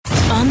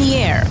On the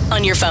air,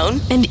 on your phone,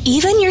 and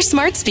even your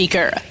smart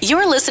speaker.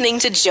 You're listening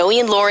to Joey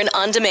and Lauren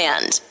On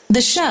Demand.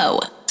 The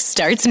show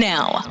starts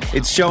now.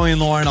 It's Joey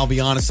and Lauren. I'll be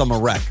honest, I'm a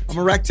wreck. I'm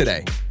a wreck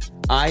today.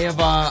 I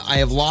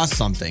have lost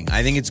something.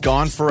 I think it's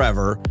gone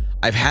forever.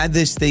 I've had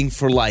this thing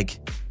for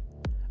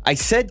I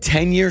said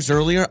 10 years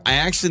earlier. I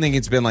actually think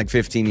it's been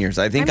 15 years.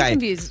 I'm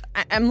confused.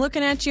 I'm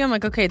looking at you. I'm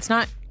like, okay, it's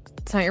not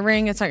your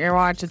ring. It's not your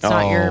watch. It's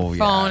not your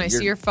phone. Yeah. I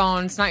see your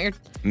phone. It's not your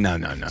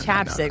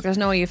chapstick. No. There's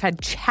no way you've had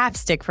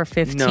chapstick for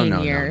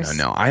 15 years.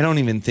 No. I don't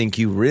even think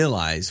you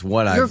realize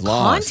what Your I've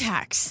lost.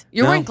 Contacts.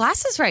 You're wearing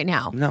glasses right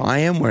now. No, I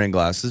am wearing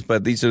glasses,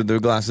 but these are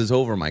the glasses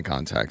over my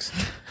contacts.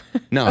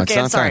 No, okay, it's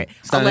not. I'm sorry.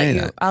 It's not any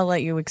of that. I'll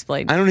let you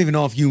explain. I don't even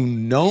know if you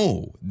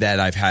know that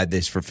I've had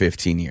this for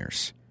 15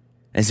 years.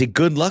 It's a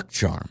good luck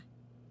charm.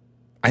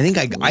 I think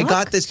I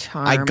got this.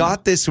 Charm. I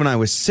got this when I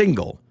was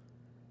single.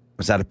 I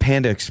was at a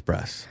Panda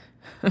Express.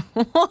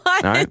 What?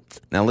 All right.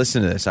 Now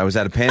listen to this. I was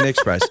at a Panda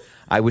Express.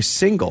 I was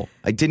single.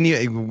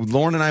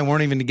 Lauren and I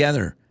weren't even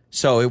together.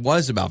 So it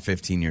was about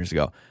 15 years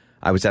ago.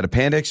 I was at a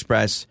Panda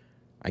Express.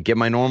 I get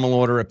my normal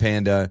order at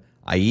Panda.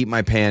 I eat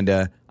my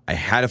Panda. I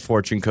had a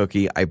fortune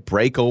cookie. I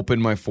break open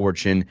my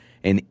fortune.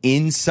 And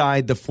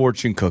inside the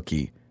fortune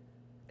cookie,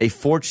 a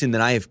fortune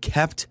that I have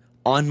kept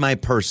on my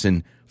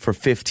person for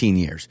 15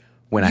 years.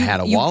 When I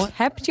had a wallet. You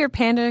kept your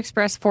Panda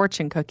Express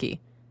fortune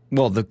cookie.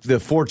 Well, the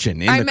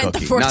fortune in the cookie. I meant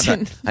the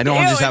fortune. I don't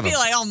just have it'd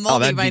be all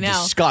moldy that'd by be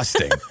now.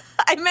 Disgusting.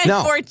 I meant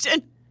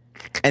fortune.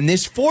 And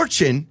this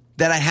fortune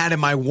that I had in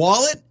my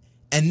wallet,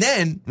 and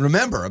then,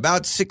 remember,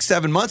 about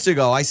 6-7 months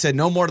ago, I said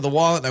no more to the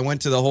wallet. I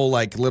went to the whole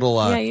little...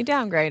 yeah, you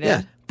downgraded.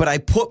 Yeah, but I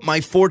put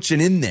my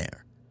fortune in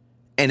there,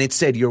 and it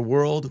said, your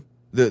world...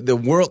 The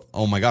world...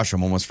 Oh my gosh,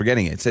 I'm almost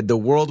forgetting it. It said, the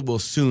world will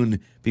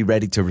soon be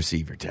ready to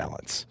receive your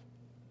talents.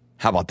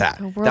 How about that?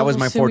 That was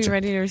my fortune. Be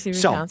ready to receive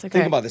your talents. Okay.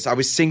 Think about this. I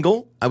was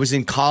single. I was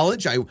in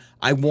college.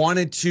 I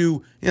wanted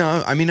to,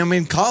 I'm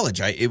in college.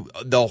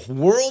 The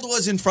world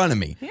was in front of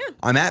me. Yeah.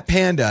 I'm at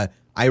Panda.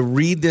 I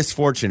read this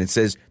fortune. It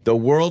says, the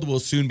world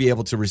will soon be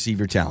able to receive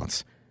your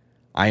talents.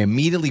 I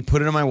immediately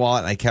put it in my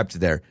wallet. I kept it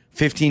there.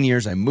 15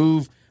 years. I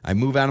move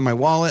out of my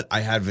wallet. I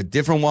have a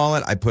different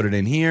wallet. I put it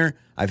in here.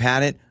 I've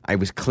had it. I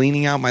was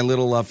cleaning out my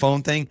little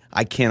phone thing.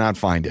 I cannot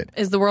find it.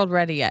 Is the world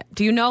ready yet?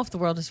 Do you know if the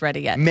world is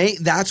ready yet?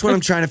 That's what I'm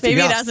trying to figure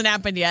out. Maybe it hasn't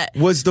happened yet.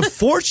 Was the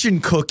fortune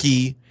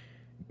cookie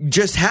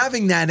just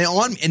having that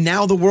on, and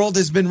now the world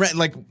has been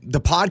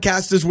the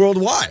podcast is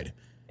worldwide,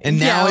 and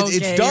now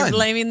it's done. You're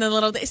blaming the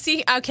little.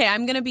 See, okay,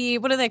 I'm going to be.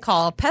 What do they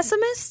call a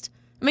pessimist?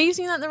 Am I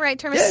using that in the right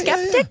term? A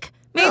skeptic? Yeah.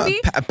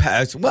 Maybe.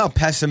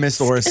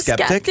 Pessimist or a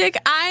skeptic.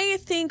 I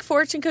think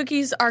fortune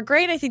cookies are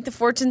great. I think the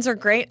fortunes are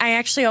great. I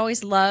actually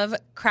always love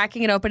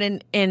cracking it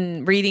open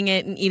and reading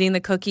it and eating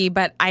the cookie,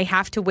 but I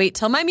have to wait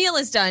till my meal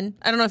is done.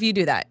 I don't know if you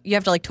do that. You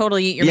have to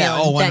totally eat your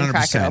meal and then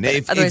crack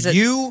it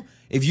open.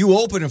 If you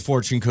open a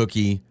fortune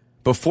cookie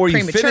before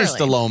you finish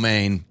the lo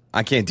mein,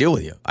 I can't deal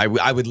with you. I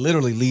would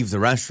literally leave the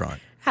restaurant.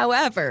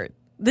 However,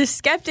 the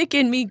skeptic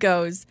in me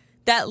goes,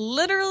 that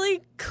literally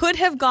could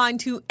have gone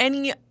to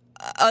any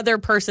other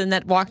person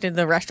that walked into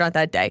the restaurant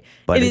that day.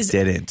 But it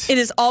didn't. It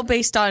is all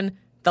based on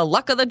the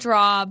luck of the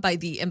draw by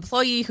the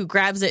employee who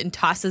grabs it and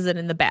tosses it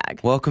in the bag.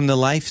 Welcome to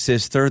life,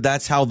 sister.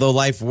 That's how the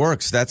life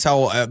works. That's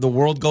how the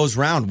world goes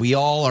round. We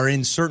all are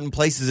in certain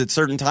places at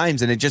certain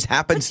times, and it just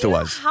happens to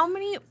us. How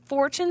many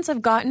fortunes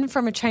I've gotten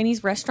from a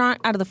Chinese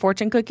restaurant out of the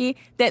fortune cookie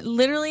that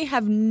literally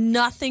have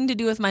nothing to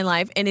do with my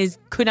life and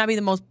could not be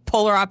the most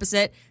polar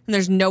opposite, and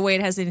there's no way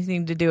it has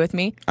anything to do with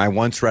me? I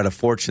once read a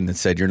fortune that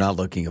said, you're not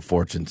looking at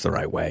fortunes the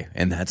right way,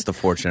 and that's the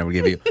fortune I would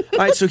give you. All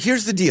right, so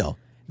here's the deal.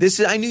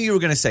 I knew you were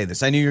going to say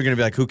this. I knew you were going to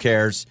be like, who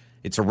cares?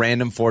 It's a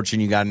random fortune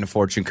you got in a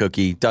fortune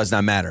cookie. Does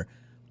not matter.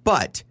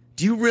 But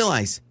do you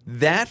realize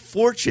that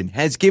fortune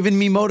has given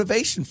me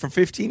motivation for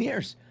 15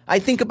 years? I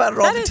think about it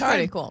all the time. That is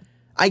pretty cool.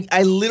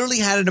 I literally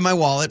had it in my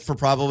wallet for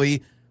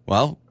probably,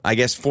 I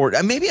guess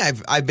maybe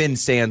I've been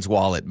sans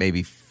wallet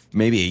maybe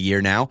a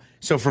year now.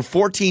 So for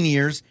 14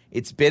 years,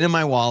 it's been in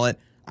my wallet.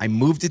 I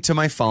moved it to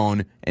my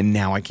phone, and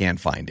now I can't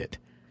find it.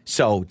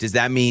 So does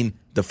that mean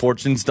the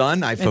fortune's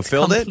done? I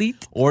fulfilled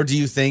it? Or do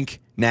you think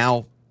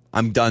now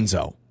I'm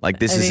donezo?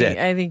 This is it?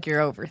 I think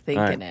you're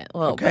overthinking it a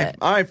little bit.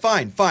 All right,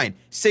 fine.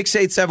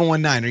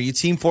 68719. Are you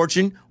Team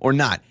Fortune or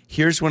not?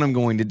 Here's what I'm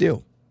going to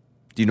do.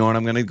 Do you know what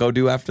I'm going to go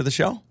do after the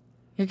show?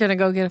 You're going to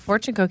go get a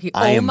fortune cookie.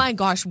 My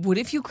gosh. What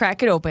if you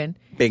crack it open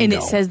and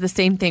it says the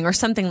same thing or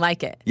something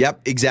like it?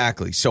 Yep,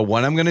 exactly. So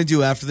what I'm going to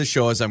do after the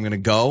show is I'm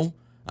going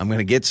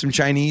to get some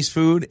Chinese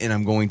food, and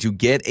I'm going to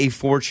get a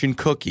fortune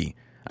cookie.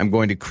 I'm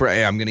going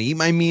to eat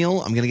my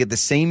meal. I'm going to get the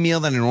same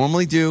meal that I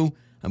normally do.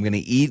 I'm going to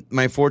eat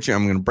my fortune.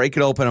 I'm going to break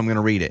it open. I'm going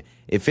to read it.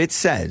 If it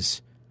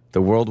says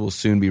the world will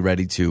soon be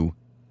ready to,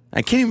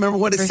 I can't even remember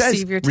what it says.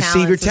 Receive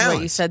your talents.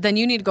 What you said. Then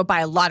you need to go buy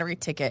a lottery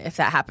ticket if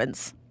that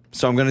happens.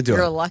 So I'm going to do it.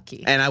 You're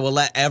lucky. And I will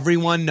let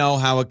everyone know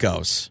how it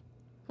goes.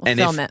 We'll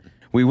film it.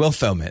 We will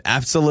film it.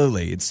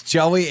 Absolutely. It's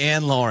Joey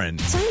and Lauren.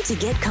 Time to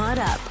get caught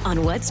up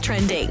on what's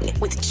trending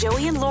with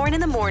Joey and Lauren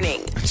in the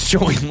morning. It's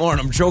Joey and Lauren.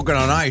 I'm choking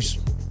on ice.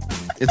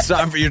 It's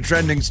time for your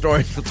trending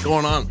stories. What's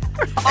going on?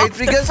 Off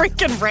the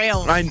freaking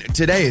rails.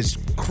 Today is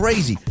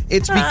crazy.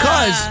 It's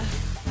because...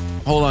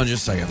 Hold on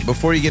just a second.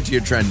 Before you get to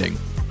your trending.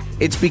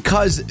 It's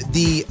because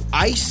the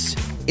ice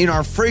in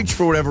our fridge,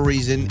 for whatever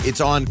reason, it's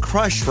on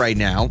crush right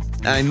now.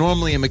 I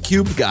normally am a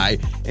cube guy.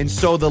 And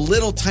so the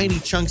little tiny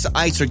chunks of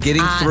ice are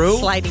getting through.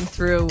 Sliding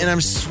through. And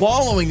I'm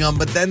swallowing them,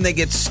 but then they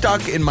get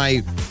stuck in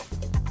my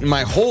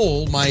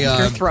hole.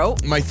 Your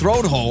throat? My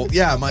throat hole.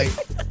 Yeah, my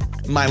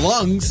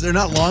lungs. They're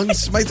not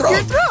lungs. My throat.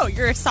 Your throat.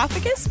 Your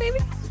esophagus, maybe?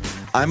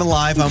 I'm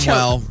alive. I'm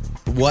well.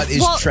 What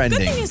is trending?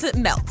 The good thing is it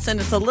melts, and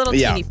it's a little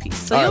teeny piece,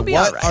 so you'll be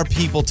all right. What are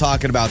people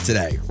talking about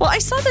today? Well, I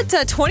saw that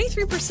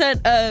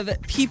 23% of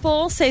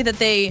people say that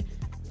they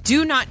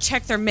do not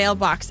check their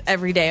mailbox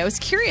every day. I was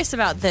curious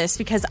about this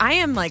because I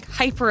am like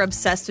hyper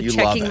obsessed with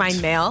checking my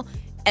mail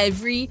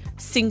every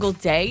single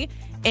day.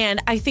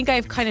 And I think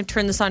I've kind of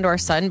turned this on to our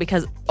son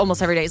because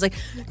almost every day he's like,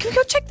 can we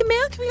go check the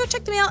mail? Can we go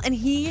check the mail? And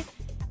he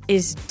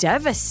is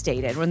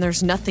devastated when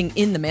there's nothing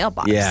in the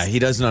mailbox. Yeah, he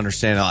doesn't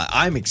understand.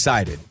 I'm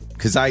excited.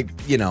 Because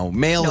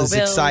mail is bills.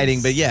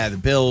 Exciting, but the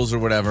bills or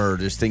whatever,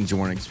 there's things you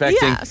weren't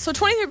expecting. Yeah, so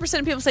 23%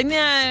 of people say, nah,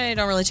 I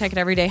don't really check it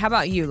every day. How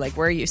about you? Like,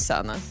 where are you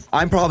on this?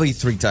 I'm probably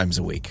 3 times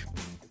a week.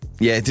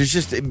 Yeah, there's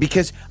just,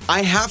 because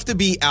I have to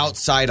be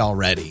outside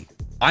already.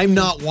 I'm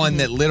not one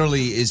that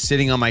literally is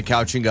sitting on my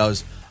couch and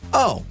goes,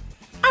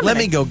 let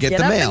me go get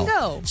the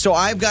mail. So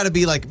I've got to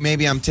be like,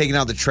 maybe I'm taking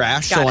out the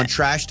trash. On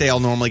trash day,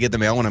 I'll normally get the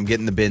mail when I'm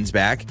getting the bins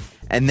back.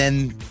 And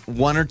then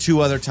 1 or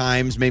 2 other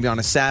times, maybe on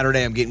a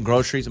Saturday, I'm getting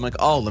groceries. I'm like,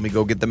 let me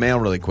go get the mail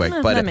really quick.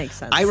 But that makes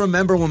sense. I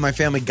remember when my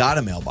family got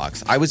a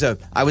mailbox. I was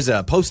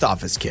a post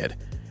office kid.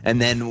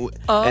 And then, like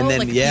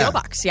a P.O.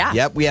 box, yeah.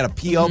 Yep, we had a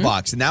P.O.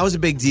 box. And that was a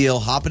big deal.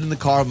 Hopping in the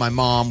car with my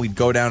mom, we'd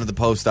go down to the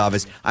post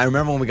office. I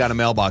remember when we got a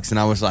mailbox, and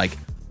I was like,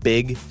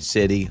 big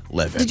city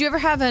living. Did you ever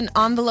have an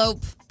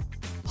envelope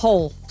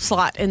hole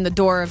slot in the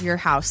door of your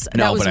house?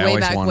 No, that was but I way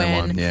always back wanted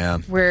when, one. Yeah.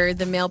 Where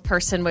the mail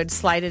person would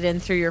slide it in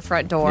through your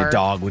front door. Your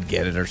dog would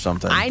get it or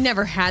something. I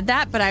never had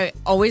that, but I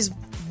always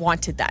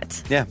wanted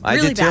that. Yeah, I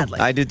really did too. badly.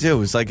 I did too. It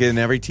was like in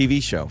every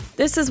TV show.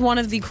 This is one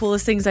of the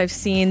coolest things I've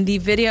seen. The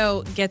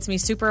video gets me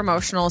super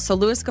emotional. So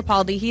Louis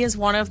Capaldi, he is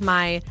one of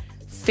my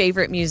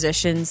favorite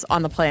musicians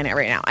on the planet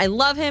right now. I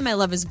love him. I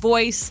love his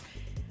voice.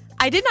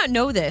 I did not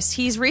know this.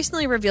 He's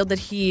recently revealed that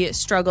he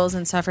struggles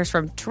and suffers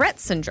from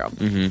Tourette's syndrome.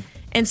 Mm-hmm.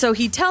 And so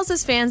he tells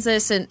his fans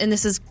this, and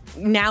this is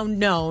now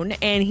known,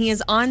 and he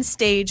is on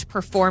stage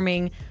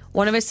performing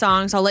one of his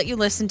songs. I'll let you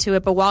listen to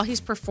it, but while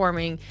he's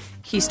performing,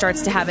 he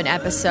starts to have an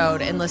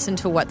episode, and listen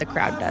to what the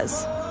crowd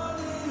does.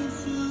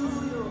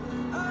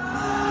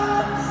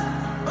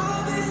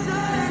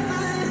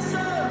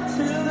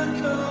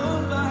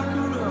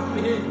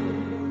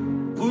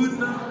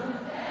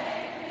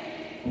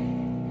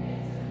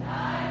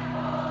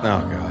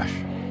 Oh,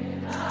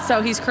 gosh.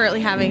 So he's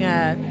currently having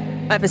a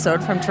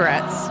episode from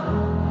Tourette's,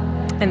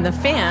 and the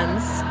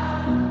fans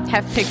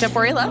have picked up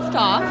where he left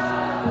off,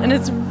 and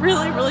it's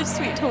really, really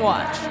sweet to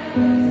watch.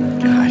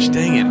 Gosh,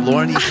 dang it,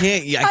 Lauren!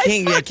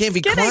 I can't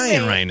be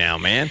crying right now,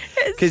 man.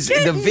 Because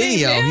the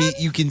video,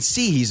 you can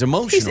see he's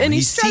emotional.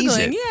 He's struggling, sees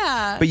it,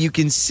 yeah. But you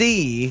can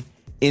see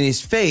in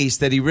his face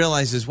that he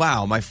realizes,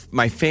 wow, my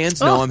fans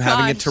know I'm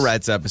having a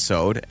Tourette's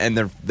episode, and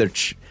they're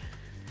finishing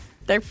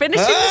the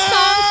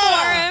song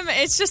for him.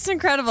 It's just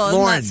incredible. Isn't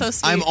Lauren, that so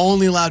sweet? I'm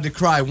only allowed to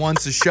cry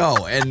once a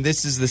show, and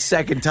this is the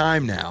second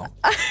time now.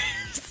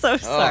 So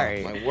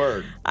sorry. Oh, my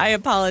word. I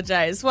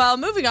apologize. Well,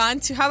 moving on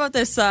to, how about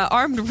this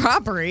armed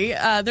robbery?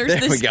 There's there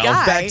this we go.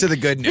 guy. Back to the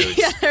good news.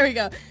 Yeah, there we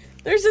go.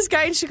 There's this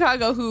guy in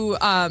Chicago who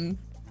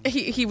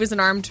he was an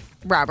armed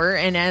robber,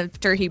 and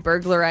after he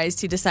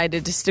burglarized, he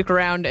decided to stick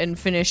around and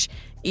finish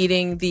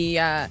eating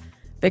the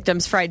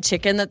victim's fried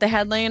chicken that they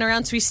had laying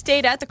around. So he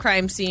stayed at the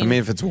crime scene. I mean,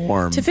 if it's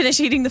warm. To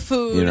finish eating the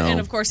food. You know. And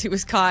of course he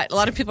was caught. A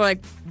lot of people are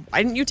like,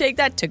 why didn't you take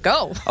that to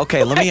go?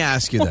 Okay, let me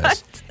ask you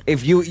this.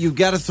 If you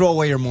got to throw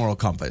away your moral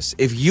compass.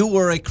 If you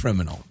were a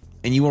criminal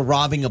and you were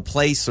robbing a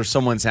place or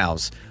someone's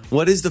house,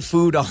 what is the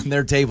food on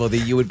their table that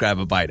you would grab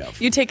a bite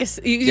of? You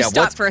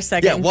stop for a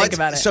second and think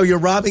about it. So you're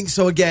robbing.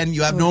 So again,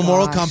 you have no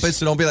moral compass.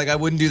 So don't be like, I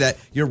wouldn't do that.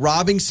 You're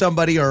robbing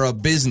somebody or a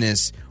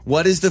business.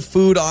 What is the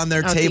food on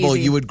their table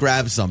you would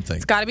grab something?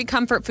 It's got to be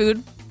comfort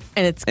food.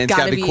 And it's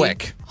got to be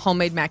quick.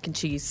 Homemade mac and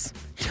cheese.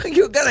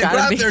 You got to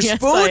grab their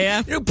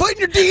spoon. You're putting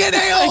your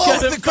DNA all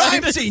over the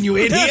crime scene, you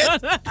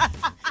idiot.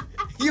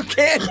 You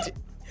can't.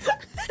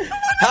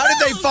 How did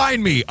they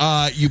find me?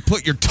 You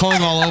put your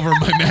tongue all over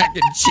my mac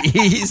and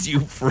cheese, you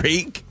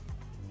freak.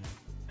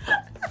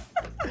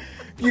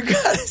 You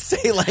got to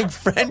say like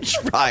French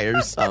fry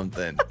or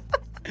something.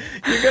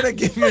 You're going to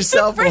give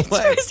yourself away.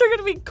 French fries are going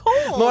to be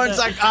cold. Lauren's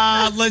like,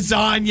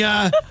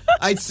 lasagna.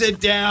 I'd sit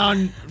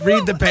down,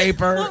 read the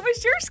paper. What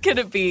was yours going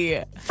to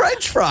be?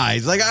 French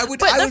fries. Like I would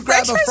grab a fry. But the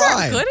French fries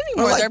aren't good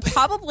anymore. They're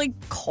probably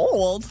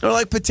cold. Or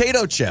like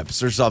potato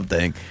chips or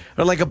something.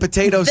 Or like a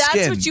potato skin.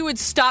 That's what you would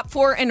stop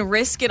for and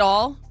risk it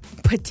all?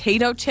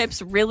 Potato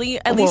chips,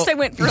 really? At least I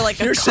went for like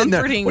a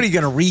comforting. What, are you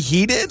going to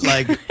reheat it?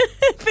 Like,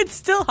 if it's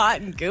still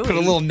hot and gooey. Put a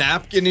little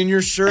napkin in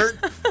your shirt.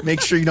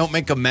 Make sure you don't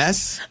make a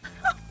mess.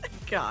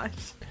 Gosh.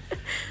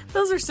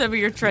 Those are some of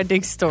your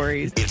trending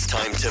stories. It's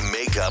time to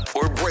make up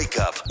or break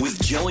up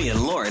with Joey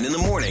and Lauren in the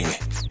morning.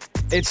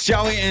 It's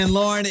Joey and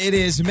Lauren. It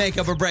is Make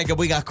Up or Break Up.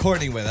 We got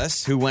Courtney with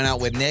us, who went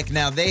out with Nick.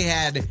 Now, they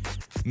had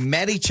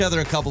met each other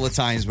a couple of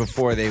times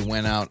before they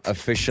went out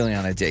officially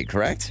on a date,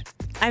 correct?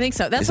 I think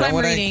so. That's Is what that I'm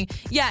what reading.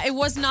 Yeah, it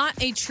was not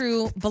a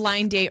true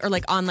blind date or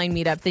like online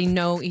meetup. They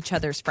know each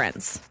other's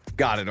friends.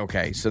 Got it.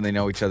 Okay. So they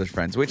know each other's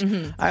friends, which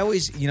I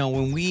always,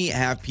 when we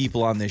have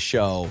people on this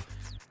show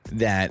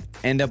that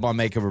end up on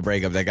Make Up or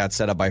Break Up that got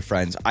set up by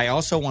friends, I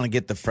also want to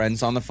get the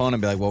friends on the phone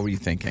and be like, what were you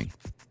thinking?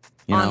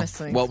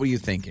 Honestly. What were you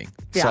thinking?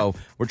 Yeah. So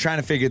we're trying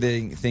to figure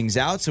things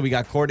out. So we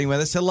got Courtney with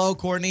us. Hello,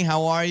 Courtney.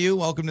 How are you?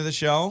 Welcome to the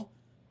show.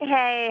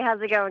 Hey,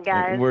 how's it going,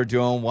 guys? We're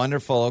doing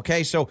wonderful.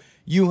 Okay, so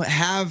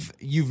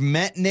you've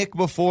met Nick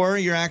before,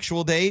 your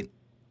actual date?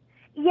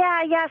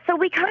 Yeah. So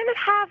we kind of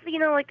have,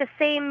 like the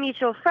same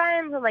mutual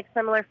friends and like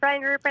similar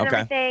friend group and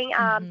everything.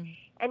 And,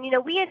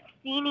 we had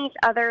seen each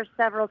other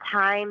several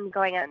times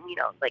going on,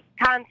 like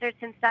concerts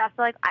and stuff.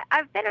 So like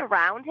I've been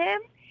around him.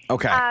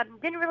 Okay.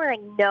 Didn't really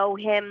like know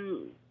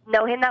him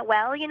that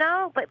well,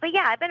 but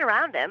yeah, I've been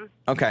around him.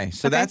 Okay,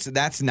 so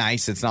that's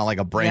nice. It's not like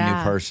a brand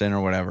new person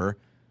or whatever.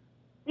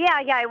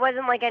 Yeah, it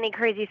wasn't like any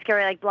crazy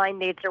scary like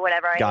blind dates or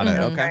whatever. Got it.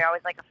 Okay. I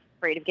was like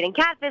afraid of getting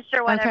catfished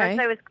or whatever,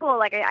 so it was cool.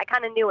 Like I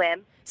kind of knew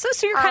him. So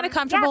you're kind of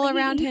comfortable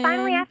around him. He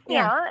finally asked me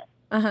out.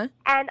 Uh-huh.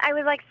 And I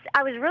was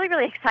really,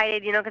 really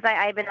excited, because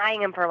I've been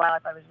eyeing him for a while. I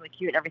thought he was really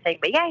cute and everything.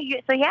 But yeah,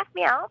 so he asked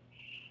me out.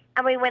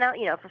 And we went out,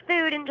 for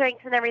food and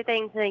drinks and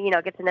everything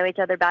to, get to know each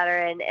other better.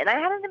 And I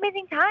had an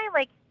amazing time.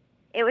 Like,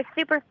 it was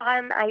super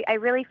fun. I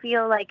really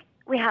feel like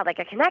we had, like,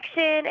 a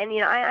connection. And,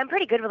 I'm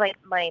pretty good with, like,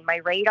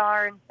 my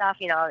radar and stuff,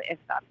 if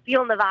I'm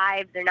feeling the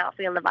vibes or not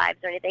feeling the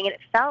vibes or anything. And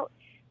it felt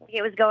like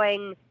it was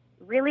going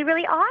really,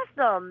 really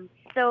awesome.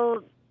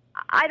 So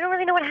I don't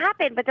really know what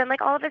happened. But then,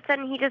 like, all of a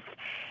sudden he just,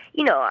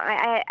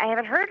 I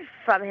haven't heard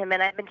from him.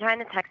 And I've been trying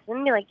to text him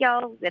and be like,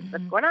 yo,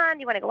 what's going on?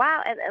 Do you want to go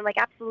out? And like,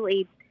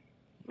 absolutely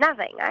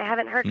nothing. I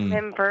haven't heard from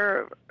him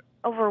for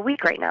over a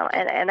week right now,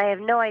 and I have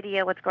no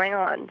idea what's going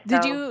on.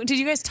 So. Did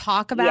you guys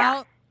talk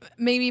about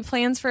maybe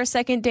plans for a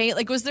second date?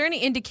 Like, was there any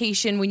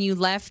indication when you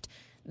left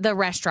the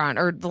restaurant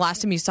or the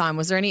last time you saw him,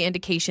 was there any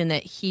indication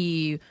that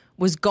he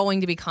was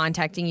going to be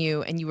contacting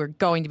you and you were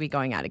going to be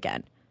going out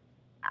again?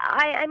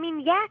 I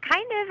mean, yeah,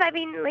 kind of. I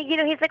mean, like,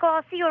 he's like, well,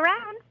 I'll see you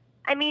around.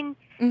 I mean,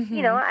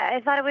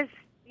 I thought it was,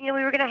 we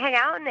were going to hang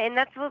out, and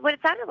that's what it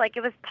sounded like.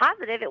 It was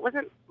positive. It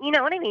wasn't, you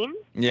know what I mean?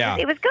 Yeah.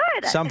 It was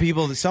good. Some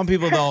people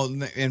though,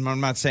 and I'm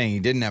not saying you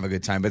didn't have a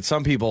good time, but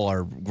some people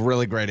are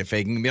really great at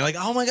faking and be like,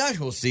 oh my gosh,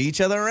 we'll see each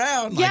other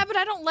around. Yeah, but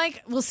I don't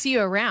like we'll see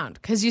you around,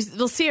 because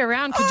we'll see you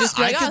around could just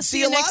be like, I'll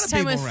see you next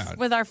time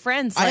with our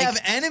friends. I have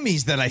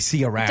enemies that I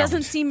see around. It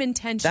doesn't seem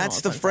intentional.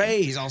 That's the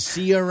phrase. I'll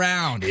see you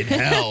around in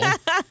hell.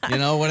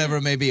 Whatever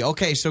it may be.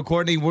 Okay, so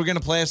Courtney, we're going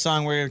to play a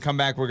song. We're going to come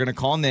back. We're going to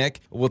call Nick.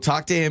 We'll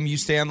talk to him. You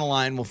stay on the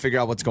line. We'll figure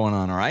out what's going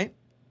on, all right?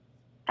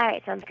 All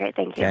right, sounds great.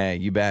 Thank you. Okay,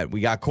 you bet. We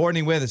got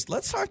Courtney with us.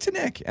 Let's talk to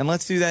Nick, and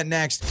let's do that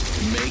next.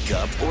 Make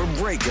up or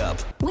break up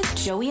with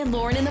Joey and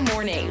Lauren in the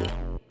morning.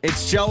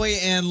 It's Joey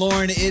and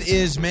Lauren. It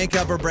is Make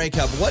Up or Break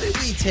Up. What did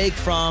we take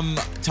from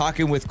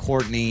talking with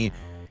Courtney?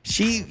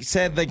 She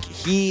said like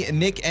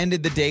Nick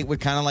ended the date with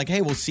kind of like,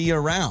 hey, we'll see you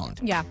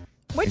around. Yeah.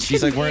 Which and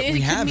she's like, it we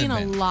could mean been.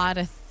 a lot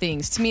of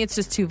things. To me, it's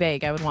just too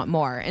vague. I would want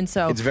more. And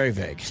so it's very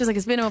vague. She's like,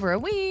 it's been over a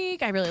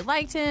week. I really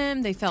liked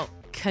him. They felt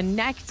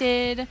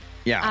connected.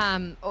 Yeah.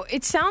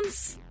 It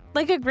sounds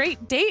like a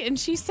great date, and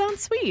she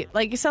sounds sweet.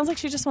 Like, it sounds like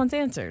she just wants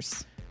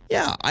answers.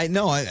 Yeah, I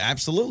know.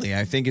 Absolutely.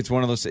 I think it's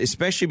one of those,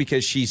 especially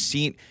because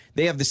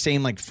they have the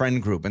same like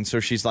friend group. And so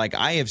she's like,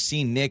 I have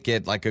seen Nick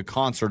at like a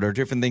concert or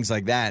different things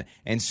like that.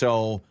 And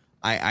so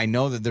I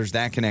know that there's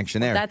that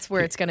connection there. That's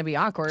where it's going to be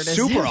awkward.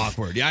 Super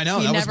awkward. Yeah, I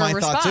know. That was my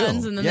thought too.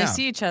 And then they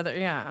see each other.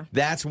 Yeah.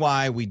 That's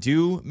why we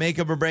do make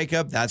up or break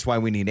up. That's why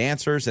we need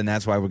answers. And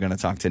that's why we're going to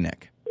talk to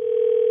Nick.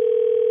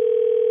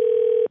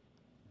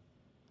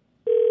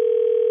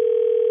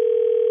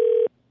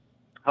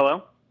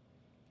 Hello?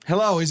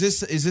 Hello, is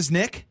this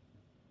Nick?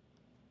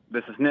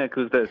 This is Nick.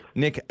 Who's this?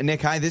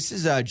 Nick, hi. This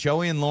is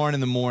Joey and Lauren in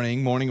the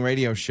morning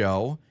radio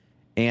show.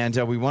 And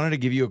we wanted to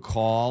give you a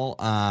call.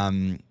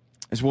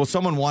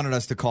 Someone wanted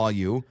us to call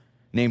you,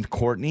 named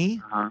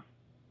Courtney. Uh-huh.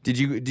 Did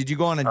you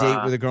go on a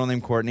date with a girl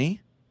named Courtney?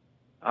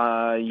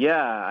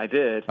 Yeah, I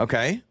did.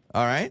 Okay.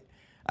 All right.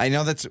 I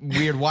know that's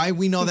weird. Why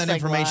we know that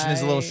information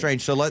is a little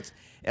strange. So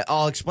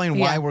I'll explain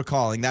why we're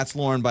calling. That's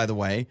Lauren, by the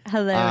way.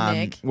 Hello,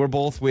 Nick. We're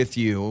both with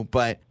you.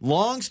 But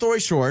long story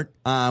short,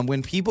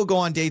 when people go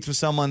on dates with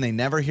someone, they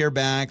never hear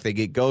back, they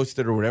get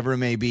ghosted or whatever it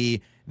may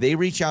be, they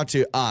reach out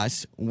to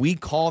us. We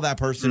call that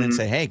person and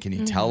say, hey, can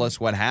you tell us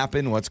what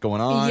happened? What's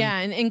going on? Yeah,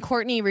 and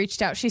Courtney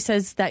reached out. She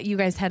says that you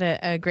guys had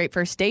a great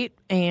first date,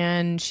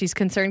 and she's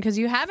concerned because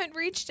you haven't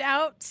reached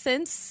out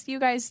since you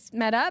guys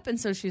met up. And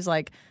so she's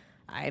like,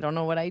 I don't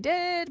know what I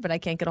did, but I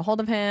can't get a hold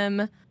of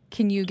him.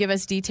 Can you give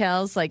us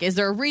details? Like, is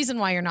there a reason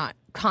why you're not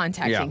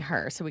contacting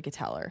her so we could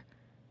tell her?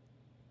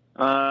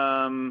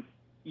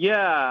 Yeah,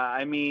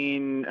 I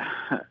mean,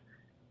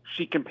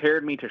 she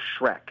compared me to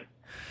Shrek.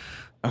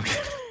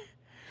 Okay.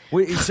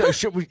 Wait, so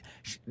should we?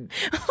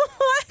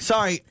 What?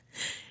 Sorry,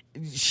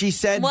 she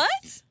said. What?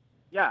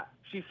 Yeah,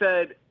 she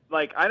said,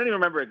 like, I don't even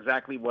remember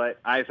exactly what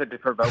I said to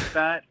provoke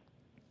that,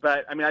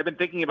 but I mean, I've been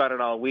thinking about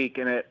it all week,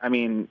 and it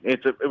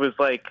was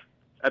like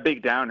a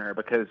big downer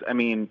because I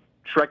mean,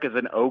 Shrek is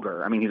an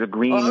ogre. I mean, he's a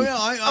green. Oh no,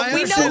 I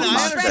we understand. know who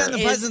I understand Shrek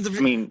the presence of. I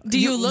mean, Do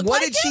you look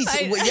what like did she him?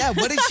 say?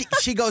 What did she?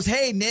 She goes,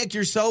 "Hey, Nick,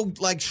 you're so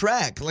like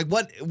Shrek." Like,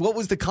 what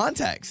was the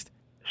context?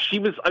 she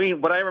was. I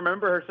mean, what I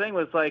remember her saying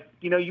was like,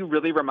 you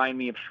really remind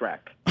me of Shrek.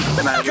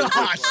 And I was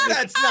Gosh, like,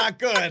 that's not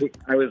good.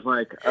 I was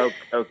like,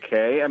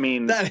 okay. I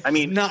mean,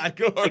 not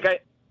good.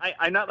 Like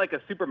I'm not like a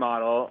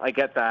supermodel. I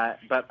get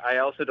that, but I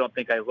also don't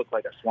think I look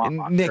like a swamp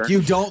monster. Nick,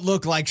 you don't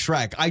look like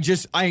Shrek.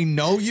 I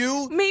know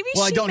you. Maybe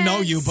well, I she don't know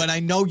meant- you, but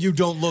I know you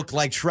don't look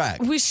like Shrek.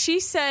 Was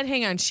she said,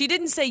 hang on, she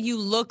didn't say you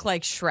look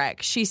like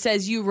Shrek. She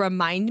says you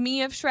remind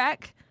me of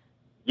Shrek.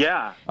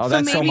 Yeah. Oh, So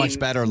that's so maybe- much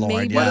better, Lauren.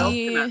 maybe- What Yeah. else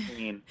can that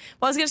mean?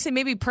 Well, I was going to say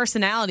maybe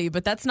personality,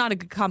 but that's not a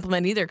good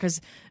compliment either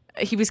because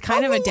he was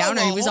kind of a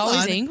downer. He was Hold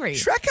always on. angry.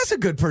 Shrek has a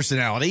good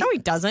personality. No, he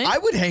doesn't. I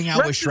would hang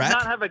out with Shrek does Shrek.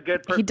 not have a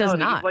good personality. He does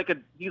not.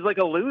 He's like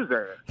a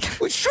loser.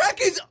 Well, Shrek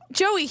is.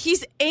 Joey,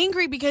 he's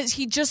angry because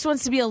he just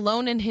wants to be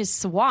alone in his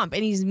swamp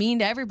and he's mean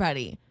to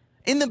everybody.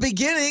 In the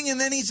beginning, and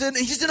then he's an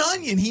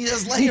onion. He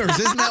has layers.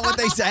 Isn't that what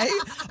they say?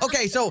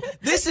 Okay, so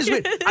this is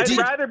what. I'd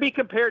rather be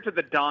compared to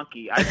the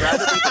donkey. I'd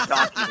rather be the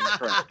donkey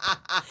than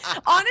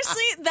Shrek.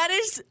 Honestly, that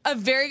is a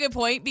very good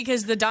point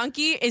because the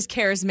donkey is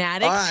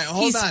charismatic. All right,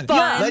 hold he's on.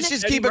 Fun. Let's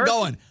just Eddie keep it Murphy.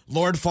 going.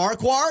 Lord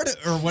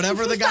Farquaad, or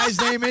whatever the guy's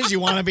name is. You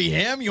want to be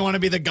him? You want to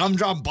be the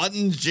gumdrop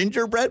buttons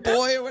gingerbread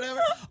boy or whatever?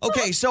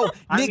 Okay, so Nick,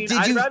 I mean, did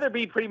I'd you? rather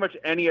be pretty much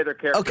any other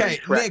character Okay, in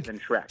Shrek Nick. than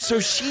Shrek. So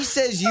she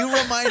says you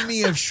remind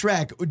me of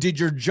Shrek.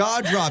 Did your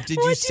jaw drop? Did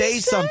you What'd say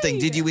you something?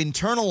 say? Did you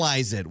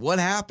internalize it? What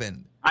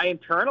happened? I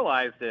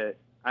internalized it.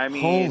 I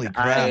mean, Holy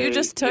crap. You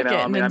just took it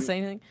and didn't say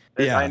anything.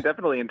 Yeah. I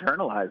definitely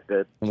internalized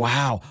it.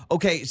 Wow.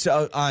 Okay,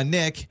 so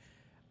Nick,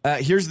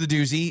 here's the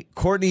doozy.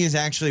 Courtney is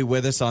actually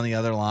with us on the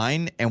other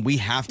line, and we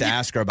have to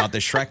ask her about the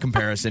Shrek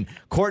comparison.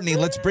 Courtney,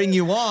 let's bring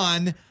you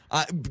on.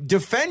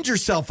 Defend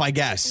yourself, I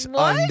guess,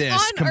 What on this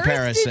on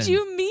comparison. earth did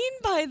you mean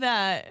by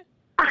that?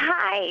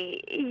 Hi.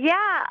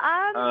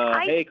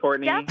 Yeah. Hey,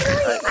 Courtney. Definitely.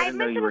 I I didn't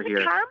know meant you it were was a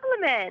here.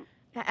 compliment.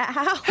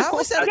 How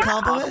is that a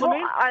compliment? Well,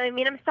 I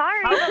mean, I'm sorry,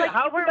 but like,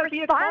 how you could weren't that be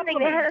a responding,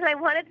 compliment? and I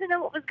wanted to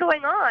know what was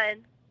going on.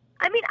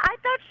 I mean, I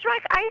thought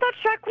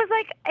Shrek was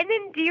like an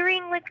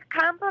endearing, like,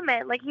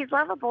 compliment. Like, he's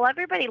lovable.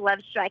 Everybody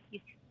loves Shrek.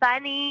 He's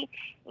funny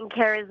and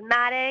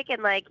charismatic,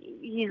 and like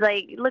he's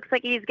like looks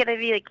like he's gonna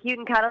be like cute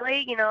and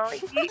cuddly. You know,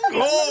 he's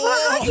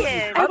Oh, onion.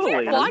 Have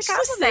Totally. you watched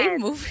the same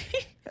Compliment.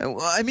 movie? Well,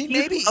 I mean,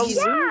 maybe a he's.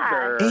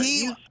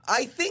 loser.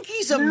 I think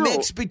he's a No.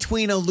 mix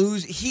between a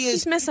loser. He is.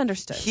 He's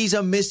misunderstood.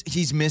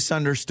 He's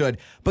misunderstood,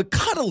 but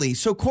cuddly.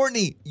 So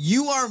Courtney,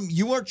 you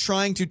are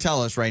trying to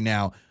tell us right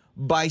now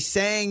by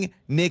saying,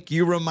 Nick,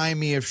 you remind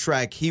me of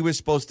Shrek. He was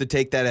supposed to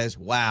take that as,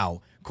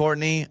 wow,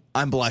 Courtney,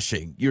 I'm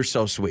blushing. You're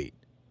so sweet.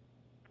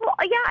 Well,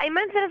 yeah, I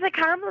meant it as a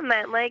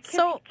compliment. Like, 'cause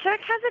So- Shrek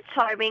has a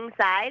charming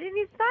side, and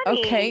he's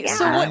funny. Okay, yeah.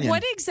 so Onion.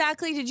 what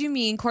exactly did you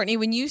mean, Courtney,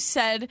 when you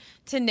said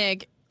to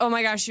Nick, oh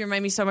my gosh, you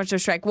remind me so much of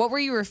Shrek? What were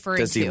you referring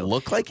Does to? he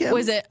look like him?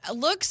 Was it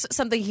looks,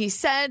 something he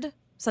said,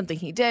 something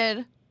he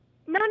did?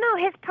 No,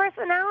 his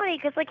personality,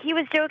 because like he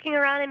was joking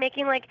around and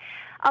making like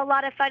a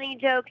lot of funny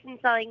jokes and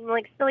selling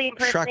like silly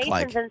impersonations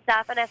Shrek-like. and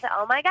stuff. And I said,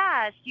 oh my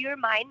gosh, you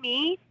remind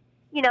me,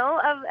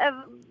 of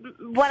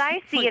what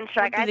I see in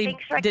Shrek. I think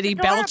Shrek's did he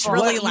adorable. belch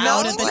really What?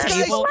 loud No, at the guys,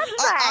 table?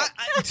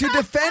 To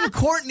defend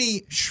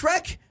Courtney,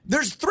 Shrek,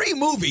 there's 3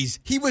 movies.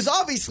 He was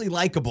obviously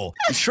likable.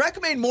 Shrek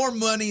made more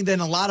money than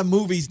a lot of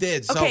movies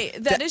did. So Okay,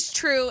 that is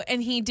true,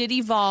 and he did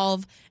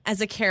evolve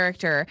as a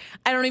character.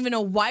 I don't even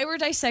know why we're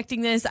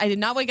dissecting this. I did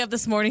not wake up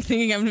this morning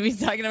thinking I'm going to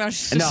be talking about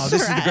Shrek. No,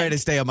 this is the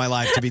greatest day of my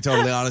life, to be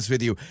totally honest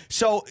with you.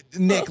 So,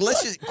 Nick,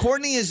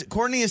 Courtney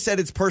has said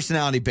it's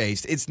personality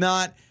based. It's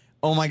not,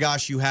 oh my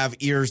gosh, you have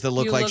ears that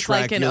look You like look Shrek.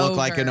 like an You look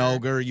like an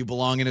ogre. ogre. You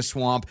belong in a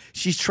swamp.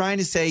 She's trying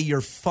to say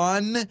your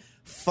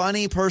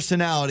funny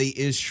personality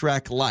is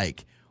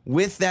Shrek-like.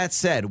 With that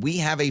said, we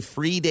have a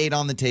free date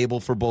on the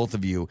table for both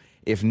of you.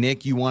 If,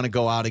 Nick, you want to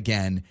go out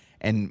again,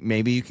 and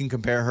maybe you can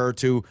compare her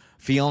to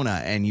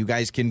Fiona, and you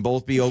guys can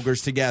both be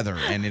ogres together,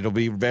 and it'll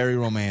be very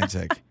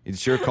romantic.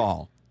 It's your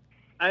call.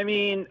 I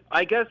mean,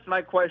 I guess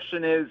my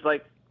question is,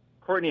 like,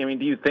 Courtney, I mean,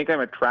 do you think I'm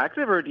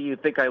attractive or do you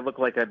think I look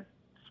like a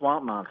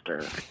swamp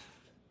monster?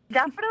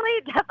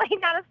 Definitely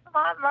not a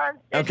swamp monster.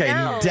 Okay,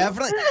 no.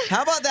 definitely.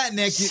 How about that,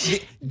 Nick?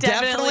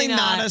 Definitely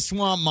not not. a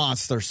swamp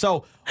monster.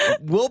 So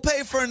we'll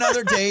pay for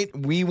another date.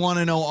 We want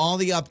to know all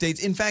the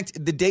updates. In fact,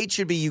 the date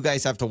should be you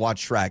guys have to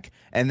watch Shrek.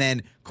 And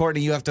then, Courtney,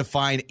 you have to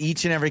find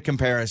each and every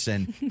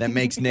comparison that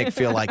makes Nick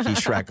feel like he's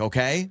Shrek,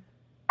 okay?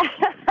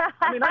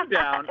 I mean, I'm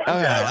down. All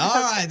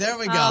right, there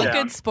we go. Oh, Yeah.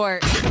 good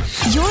sport.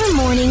 Your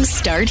mornings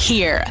start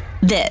here.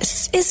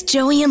 This is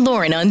Joey and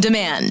Lauren on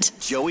demand.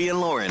 Joey and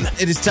Lauren.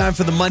 It is time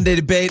for the Monday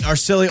debate, our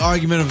silly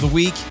argument of the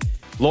week.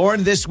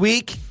 Lauren, this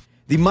week,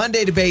 the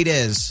Monday debate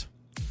is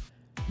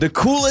the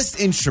coolest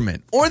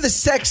instrument or the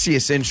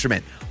sexiest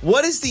instrument.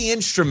 What is the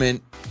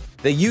instrument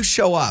that you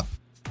show up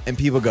and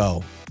people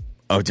go,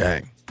 oh,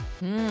 dang?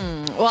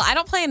 Well, I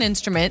don't play an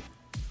instrument.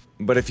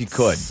 But if you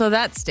could. So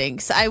that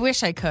stinks. I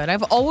wish I could.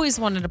 I've always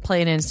wanted to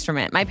play an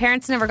instrument. My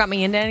parents never got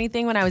me into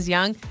anything when I was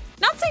young.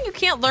 Not saying you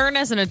can't learn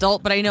as an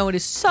adult, but I know it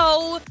is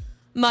so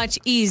much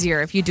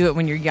easier if you do it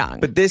when you're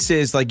young. But this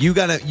is like you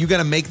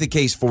gotta make the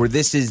case for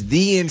this is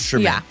the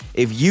instrument. Yeah.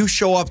 If you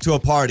show up to a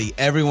party,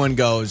 everyone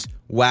goes,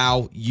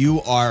 wow,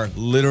 you are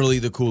literally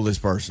the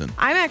coolest person.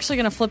 I'm actually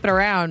going to flip it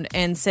around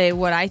and say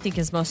what I think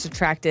is most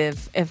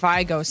attractive if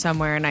I go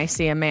somewhere and I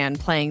see a man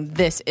playing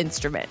this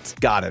instrument.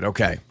 Got it.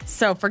 Okay.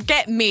 So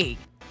forget me.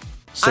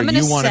 So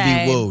you want to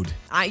be wooed.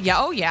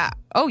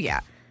 Oh,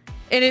 yeah.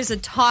 It is a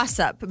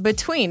toss-up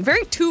between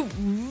two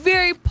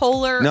very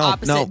polar,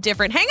 opposite,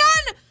 different. Hang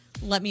on.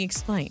 Let me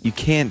explain. You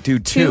can't do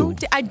two.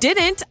 I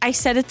didn't. I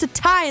said it's a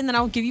tie, and then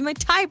I'll give you my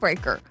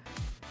tiebreaker.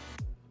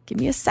 Give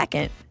me a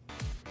second.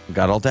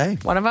 Got all day.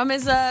 One of them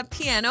is a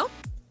piano.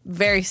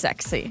 Very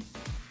sexy.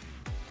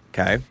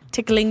 Okay.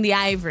 Tickling the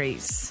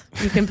ivories.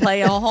 You can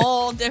play a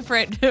whole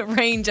different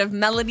range of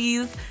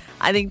melodies.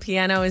 I think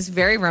piano is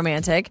very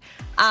romantic.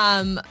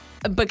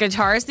 But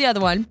guitar is the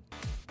other one.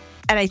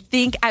 And I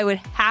think I would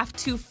have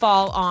to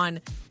fall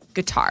on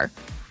guitar.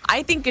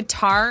 I think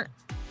guitar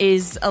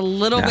is a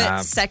little bit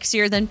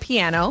sexier than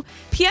piano.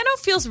 Piano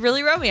feels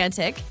really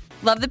romantic.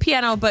 Love the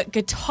piano, but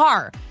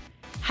guitar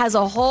has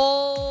a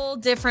whole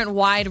different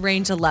wide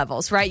range of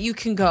levels, right? You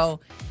can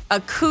go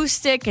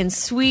acoustic and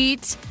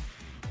sweet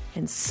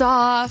and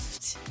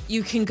soft.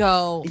 You can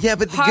go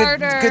harder.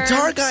 The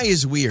guitar guy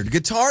is weird.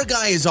 Guitar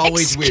guy is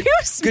always weird.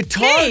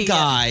 Guitar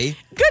guy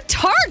is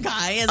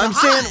hot.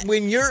 saying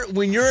when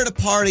you're at a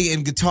party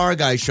and guitar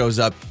guy shows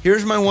up,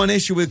 here's my one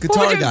issue with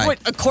guitar guy. What,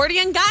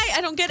 accordion guy?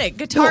 I don't get it.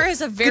 Guitar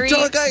is a very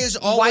guitar guy is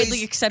always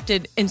widely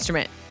accepted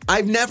instrument.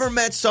 I've never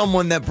met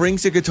someone that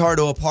brings a guitar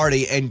to a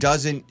party and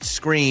doesn't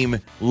scream,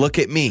 look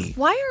at me.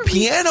 Why are we...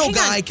 Piano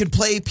guy could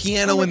play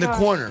piano in the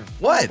corner.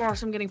 What? Oh my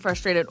gosh, I'm getting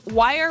frustrated.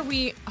 Why are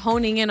we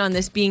honing in on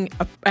this being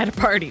at a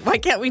party? Why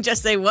can't we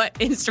just say what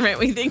instrument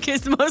we think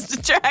is most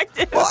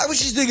attractive? Well, I was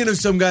just thinking of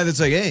some guy that's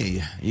like,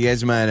 hey, you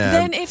guys might...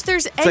 then if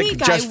there's any like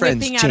guy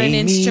whipping out an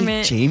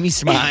instrument... Jamie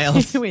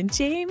smiles. When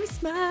Jamie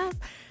smiles.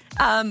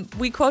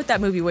 We quote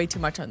that movie way too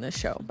much on this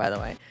show, by the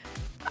way.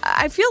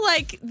 I feel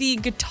like the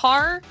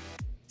guitar...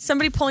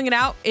 Somebody pulling it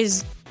out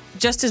is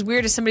just as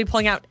weird as somebody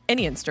pulling out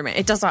any instrument.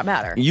 It does not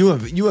matter. You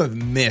have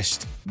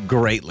missed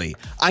greatly.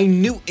 I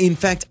knew.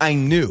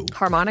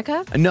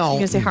 Harmonica? No. You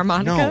gonna say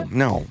harmonica?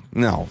 No.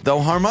 Though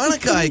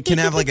harmonica can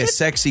have like a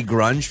sexy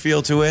grunge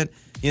feel to it.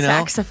 You know?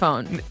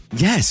 Saxophone.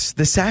 Yes,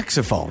 the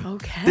saxophone.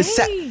 Okay.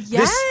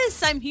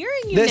 Yes, I'm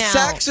hearing you now. The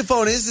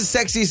saxophone is the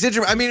sexiest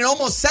instrument. I mean, it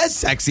almost says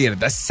sexy in it.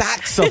 The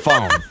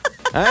saxophone.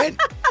 All right?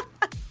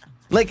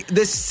 Like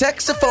the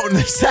saxophone.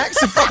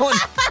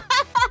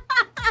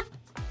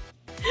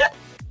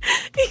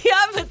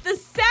 Yeah, but the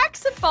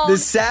saxophone. The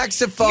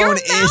saxophone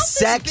is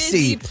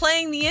sexy. Busy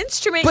playing the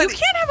instrument. But you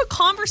can't have a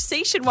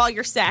conversation while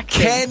you're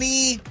saxing.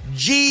 Kenny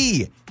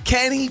G.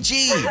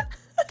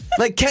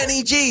 Like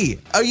Kenny G.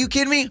 Are you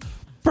kidding me?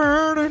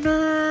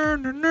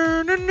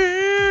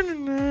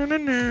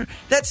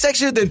 That's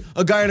sexier than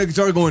a guy on a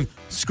guitar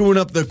screwing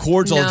up the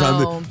chords all the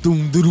time.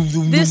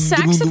 This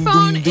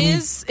saxophone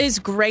is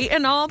great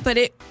and all, but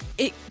it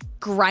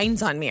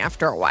grinds on me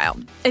after a while.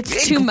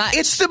 It's too much.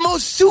 It's the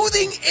most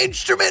soothing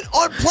instrument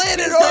on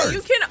planet Earth.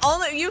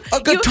 You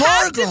guitar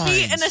have to grinds.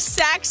 be in a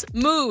sax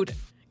mood.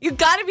 You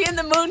got to be in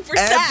the mood for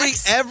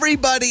sax.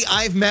 Everybody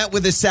I've met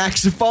with a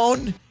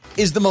saxophone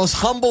is the most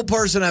humble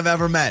person I've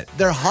ever met.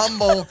 They're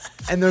humble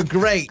and they're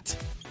great.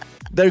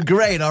 They're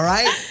great, all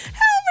right?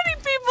 How many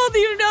people do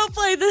you know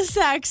play the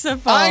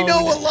saxophone? I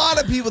know a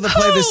lot of people that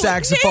play the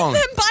saxophone.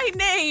 Name them by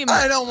name.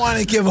 I don't want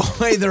to give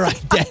away their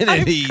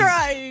identities. I'm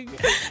crying.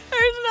 There's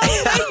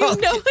no way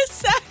you know a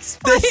sax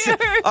player.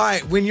 All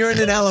right, when you're in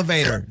an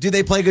elevator, do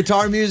they play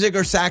guitar music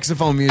or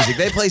saxophone music?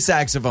 They play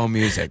saxophone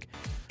music.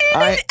 In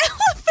an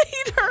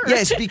elevator.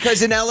 Yes,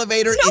 because an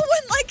elevator... No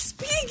one likes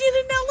being in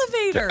an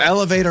elevator.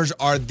 Elevators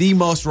are the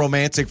most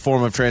romantic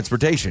form of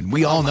transportation.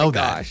 We all know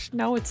that. Gosh.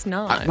 No, it's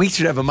not. We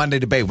should have a Monday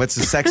debate. What's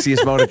the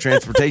sexiest mode of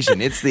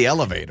transportation? It's the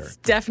elevator. It's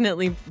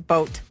definitely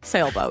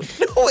sailboat.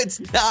 No, it's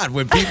not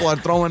when people are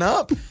throwing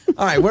up.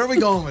 All right, where are we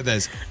going with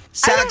this?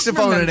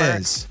 Saxophone it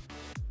is.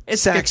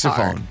 It's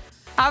saxophone. Guitar.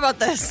 How about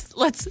this?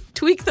 Let's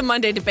tweak the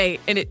Monday debate,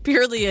 and it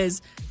purely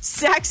is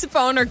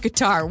saxophone or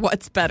guitar.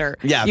 What's better?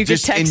 Yeah, you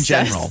just can text in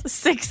general. Us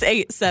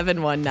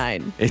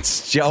 68719.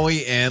 It's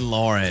Joey and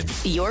Lauren.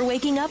 You're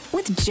waking up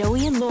with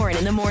Joey and Lauren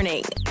in the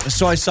morning.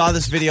 So I saw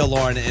this video,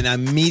 Lauren, and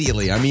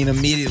immediately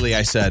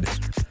I said,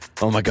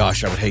 oh my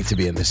gosh, I would hate to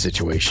be in this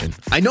situation.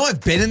 I know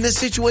I've been in this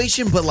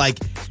situation, but like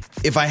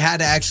if I had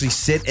to actually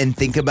sit and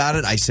think about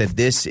it, I said,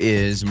 this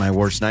is my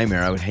worst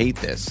nightmare. I would hate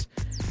this.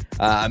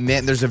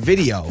 Man, there's a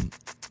video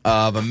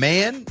of a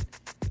man.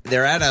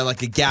 They're at a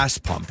gas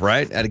pump,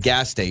 right? At a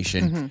gas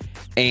station. Mm-hmm.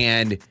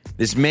 And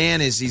This man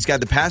he's got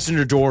the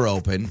passenger door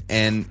open,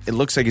 and it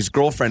looks like his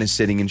girlfriend is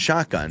sitting in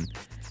shotgun,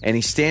 and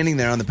he's standing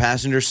there on the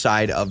passenger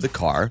side of the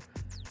car.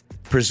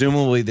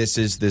 Presumably, this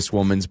is this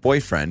woman's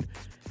boyfriend,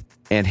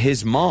 and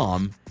his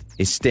mom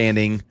is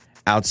standing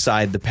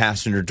outside the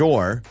passenger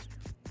door,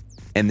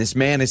 and this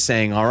man is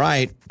saying, all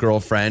right,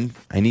 girlfriend,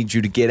 I need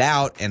you to get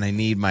out, and I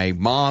need my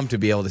mom to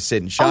be able to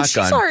sit in shotgun.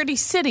 Oh, she's already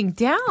sitting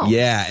down.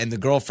 Yeah, and the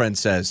girlfriend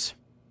says,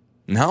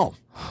 no,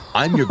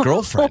 I'm your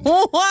girlfriend.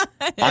 What?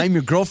 I'm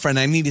your girlfriend.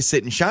 I need to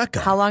sit in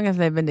shotgun. How long have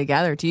they been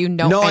together? Do you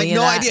know No any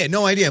of that?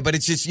 No idea. But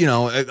it's just,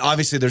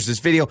 obviously there's this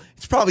video.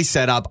 It's probably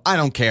set up. I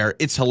don't care.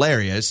 It's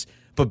hilarious.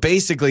 But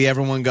basically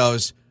everyone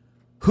goes,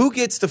 who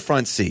gets the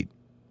front seat?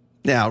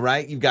 Now,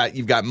 right? You've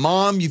got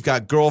mom, you've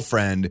got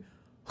girlfriend.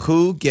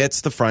 Who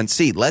gets the front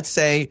seat? Let's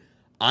say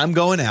I'm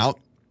going out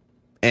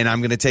and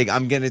I'm gonna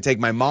take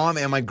my mom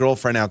and my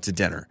girlfriend out to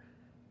dinner.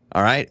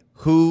 All right?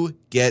 Who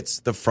gets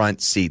the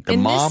front seat? The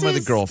mom or the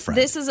girlfriend?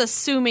 This is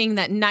assuming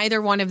that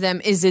neither one of them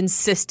is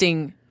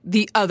insisting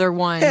the other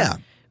one. Yeah.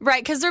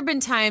 Right, because there have been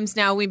times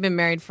now, we've been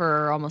married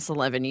for almost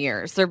 11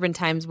 years. There have been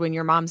times when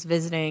your mom's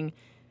visiting,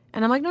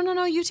 and I'm like,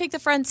 no, you take the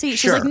front seat.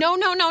 Sure. She's like,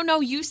 no,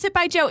 you sit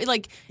by Joey.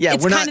 Like, Yeah,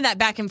 it's we're kind not- of that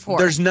back and forth.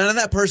 There's none of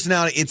that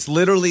personality. It's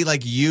literally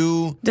like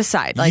you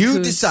Decide. Like, you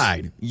who's-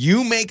 decide.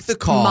 You make the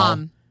call.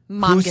 Mom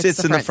who gets sits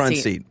the in the front front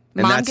seat. seat.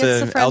 And Mom that's gets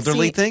the an front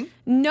elderly seat. thing?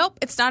 Nope,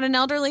 it's not an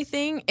elderly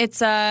thing.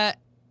 It's a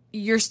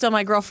you're still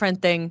my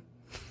girlfriend thing.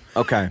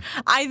 Okay.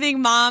 I think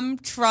mom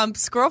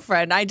trumps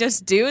girlfriend. I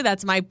just do.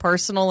 That's my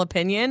personal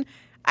opinion.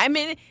 I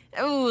mean,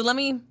 let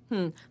me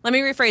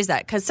rephrase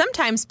that, because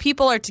sometimes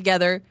people are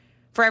together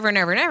forever and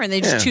ever and ever, and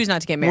they just choose not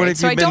to get What married. if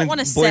So you've I been don't a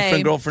want to boyfriend,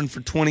 say girlfriend for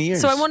 20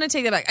 years? So I want to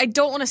take that back. I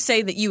don't want to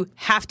say that you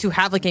have to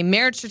have like a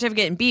marriage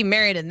certificate and be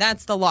married, and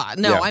that's the law.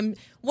 No, Yeah.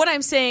 what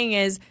I'm saying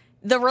is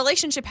the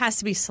relationship has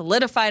to be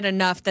solidified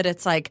enough that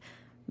it's like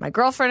my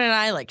girlfriend and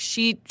I, like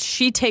she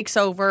takes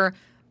over.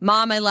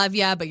 Mom, I love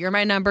ya, but you're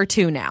my number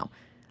 2 now.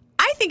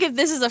 I think if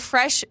this is a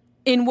fresh,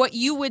 in what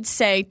you would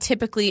say,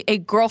 typically a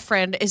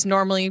girlfriend is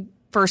normally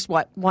first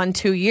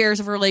 1-2 years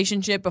of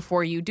relationship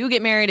before you do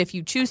get married, if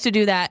you choose to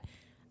do that.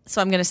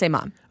 So I'm going to say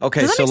mom.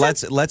 Okay, Does that so make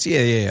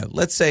sense?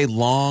 let's say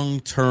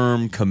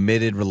long-term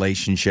committed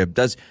relationship,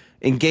 does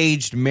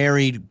engaged,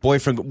 married,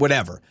 boyfriend,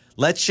 whatever.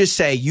 Let's just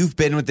say you've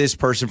been with this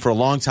person for a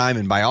long time,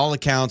 and by all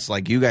accounts,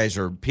 like you guys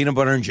are peanut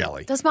butter and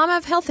jelly. Does mom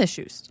have health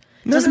issues?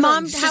 No, Does no,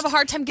 mom it's have just- a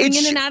hard time getting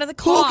it's- in and out of the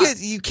car?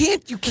 You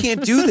can't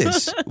do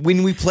this.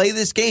 When we play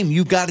this game,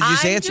 you've got to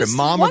just I'm answer just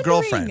mom wondering.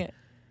 or girlfriend.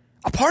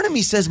 A part of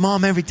me says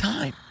mom every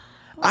time.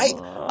 I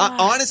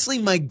honestly,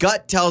 my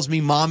gut tells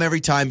me mom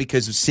every time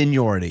because of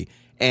seniority.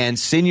 And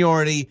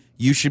seniority,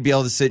 you should be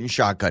able to sit in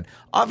shotgun.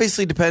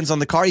 Obviously, depends on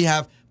the car you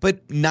have,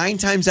 but 9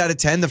 times out of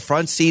 10, the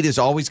front seat is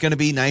always going to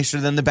be nicer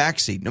than the back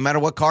seat, no matter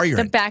what car you're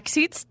The in. back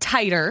seat's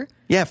tighter.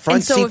 Yeah, front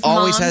And so seat if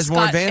always mom's has more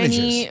got advantages.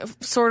 Any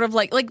sort of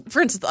like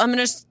for instance, I'm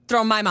going to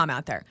throw my mom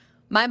out there.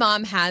 My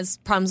mom has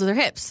problems with her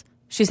hips.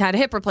 She's had a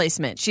hip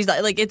replacement. She's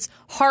like it's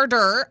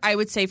harder, I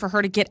would say, for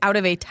her to get out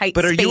of a tight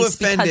But are space you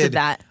offended? because of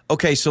that.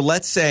 Okay, so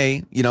let's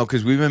say,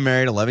 because we've been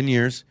married 11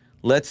 years.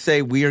 Let's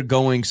say we are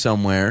going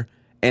somewhere,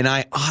 and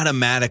I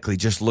automatically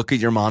just look at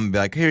your mom and be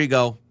like, here you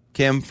go,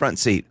 Kim, front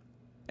seat.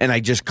 And I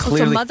just So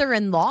clearly...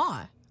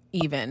 mother-in-law,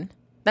 even.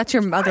 That's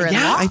your mother-in-law?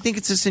 Yeah, I think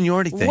it's a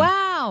seniority thing.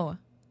 Wow.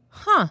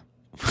 Huh.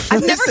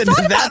 I've never Listen thought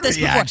to about that this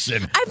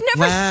reaction. before. I've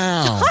never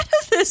Wow. thought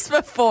of this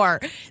before.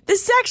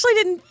 This actually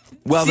didn't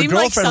Well, the seem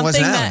like girlfriend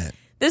wasn't something having that... it.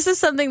 This is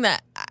something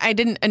that I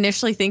didn't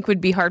initially think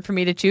would be hard for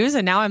me to choose,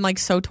 and now I'm like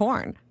so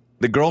torn.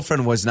 The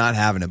girlfriend was not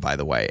having it, by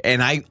the way.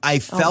 And I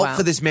felt wow.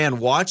 for this man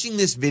watching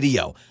this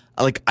video.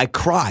 Like, I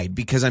cried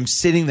because I'm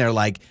sitting there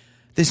like,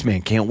 this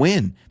man can't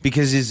win.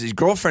 Because his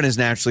girlfriend is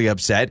naturally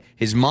upset.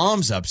 His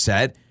mom's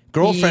upset.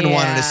 Girlfriend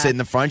wanted to Yeah. sit in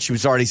the front. She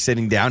was already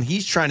sitting down.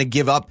 He's trying to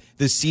give up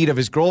the seat of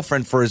his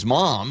girlfriend for his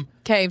mom.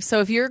 Okay, so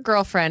if you're a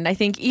girlfriend, I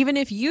think even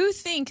if you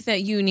think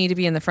that you need to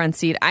be in the front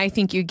seat, I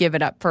think you give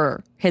it up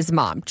for his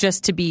mom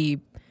just to be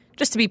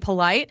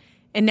polite.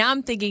 And now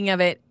I'm thinking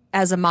of it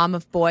as a mom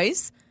of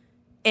boys.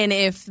 And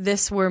if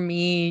this were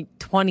me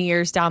 20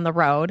 years down the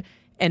road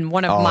and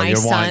one of my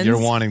sons, you're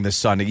wanting the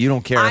son. You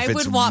don't care if I it's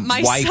would want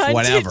my wife, son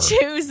whatever. to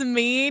choose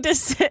me to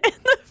sit in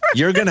the front.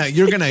 You're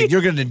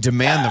gonna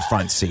demand the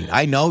front seat.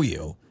 I know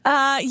you.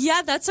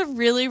 Yeah, that's a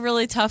really,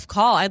 really tough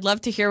call. I'd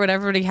love to hear what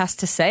everybody has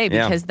to say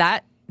Yeah. because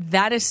that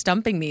is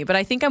stumping me. But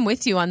I think I'm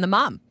with you on the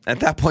mom. At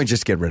that point,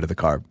 just get rid of the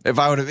car. If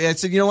I would have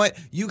said, you know what,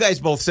 you guys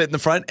both sit in the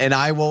front, and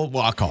I will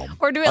walk home.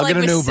 Or do it I'll like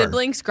get an with Uber.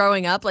 siblings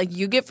growing up. Like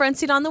you get front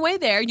seat on the way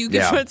there, you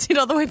get Yeah. front seat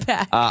on the way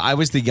back. I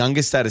was the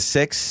youngest out of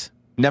 6.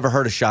 Never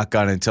heard a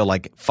shotgun until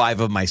like 5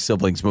 of my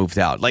siblings moved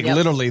out. Like Yep.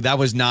 literally, that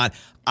was not.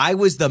 I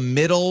was the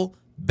middle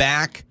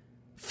back,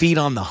 feet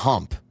on the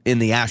hump in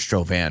the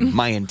Astro van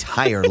my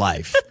entire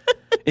life.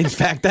 In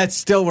fact, that's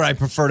still where I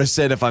prefer to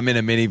sit if I'm in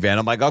a minivan.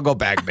 I'm like, I'll go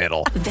back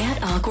middle. That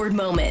awkward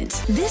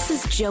moment. This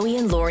is Joey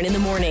and Lauren in the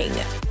morning.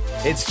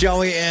 It's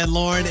Joey and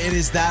Lauren. It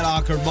is that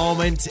awkward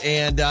moment.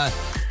 And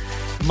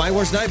my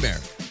worst nightmare.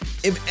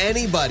 If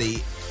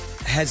anybody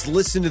has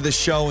listened to the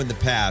show in the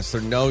past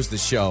or knows the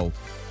show,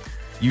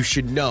 you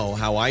should know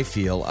how I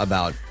feel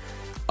about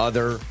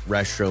other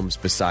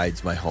restrooms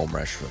besides my home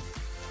restroom.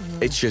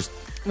 It's just...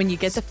 When you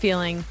get the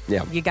feeling,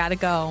 you got to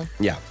go.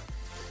 Yeah.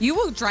 You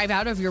will drive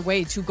out of your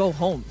way to go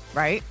home,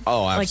 right?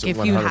 Oh, absolutely.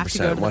 Like if you have to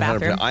go to the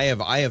bathroom.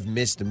 I have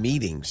missed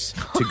meetings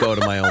to go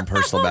to my own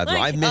personal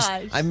bathroom.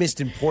 I've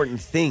missed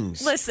important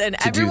things. Listen,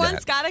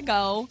 everyone's got to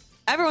go.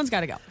 Everyone's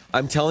got to go.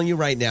 I'm telling you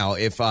right now,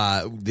 if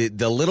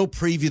the little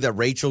preview that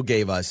Rachel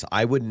gave us,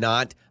 I would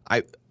not.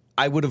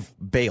 I would have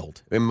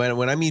bailed. And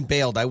when I mean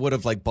bailed, I would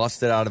have like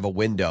busted out of a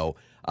window.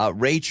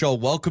 Rachel,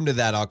 welcome to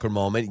that awkward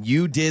moment.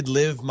 You did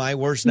live my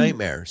worst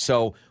nightmare.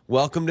 So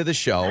welcome to the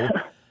show.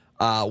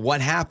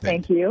 What happened?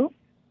 Thank you.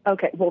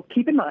 Okay. Well,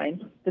 keep in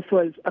mind, this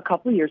was a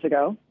couple of years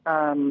ago.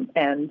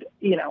 And,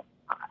 you know,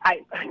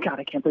 I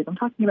can't believe I'm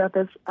talking about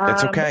this.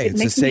 It's okay.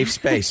 It's a safe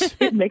space.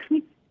 It makes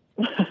me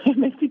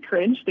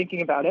cringe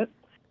thinking about it.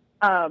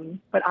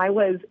 But I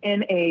was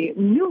in a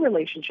new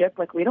relationship.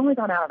 Like, we'd only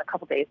gone out on a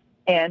couple dates.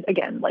 And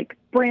again, like,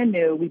 brand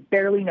new. We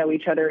barely know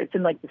each other. It's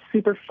in like the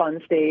super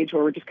fun stage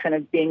where we're just kind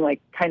of being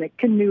like kind of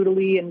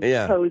canoodly and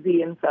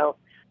cozy. And so,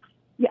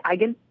 yeah, I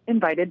get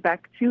invited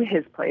back to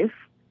his place.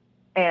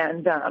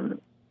 And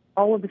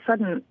all of a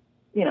sudden,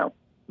 you know,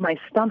 my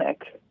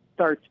stomach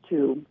starts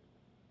to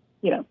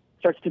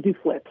do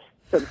flips,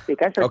 so to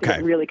speak. I start to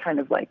get really kind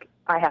of like,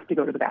 I have to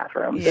go to the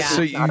bathroom. Yeah.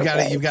 So you've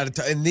got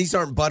to, and these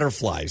aren't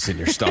butterflies in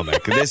your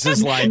stomach. This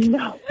is like,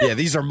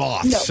 these are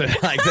moths. No.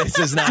 Like, this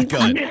is not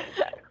good.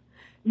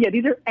 Yeah,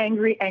 these are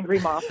angry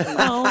moths.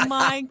 Oh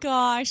my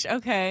gosh.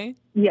 Okay.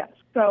 Yes.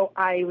 So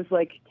I was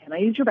like, can I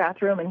use your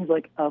bathroom? And he's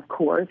like, of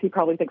course. He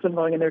probably thinks I'm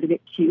going in there to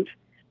get cute.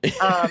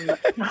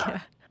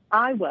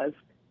 I was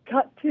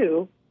cut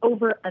to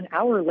over an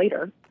hour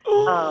later.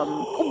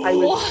 I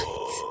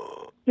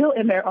was still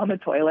in there on the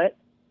toilet.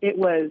 It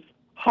was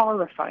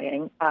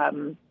horrifying.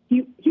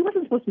 He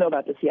wasn't supposed to know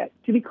about this yet.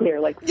 To be clear,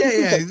 like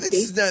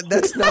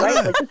that's not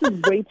right. Like, this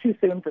is way too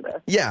soon for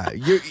this. Yeah,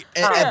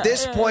 at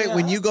this point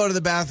when you go to the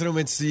bathroom,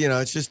 it's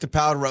just a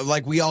powder.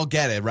 Like, we all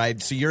get it,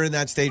 right? So you're in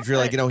that stage where you're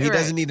like, he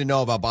doesn't need to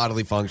know about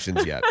bodily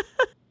functions yet.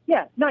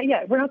 Yeah, not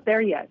yet. We're not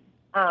there yet.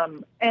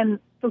 And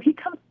so he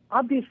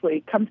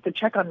obviously comes to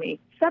check on me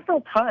several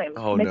times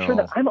to make sure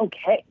that I'm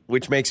okay.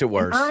 Which makes it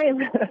worse.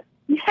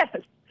 Yes.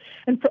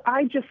 And so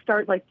I just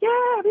start like,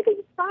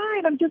 everything's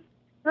fine. I'm just,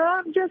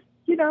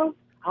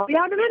 I'll be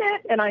out in a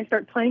minute. And I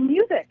start playing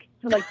music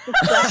to like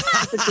distract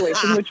the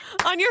situation, which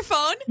on your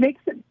phone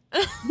makes it.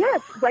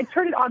 Yes, I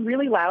turn it on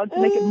really loud to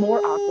make it more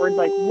awkward.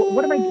 Like,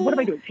 what am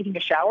I doing? Taking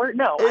a shower?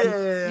 No,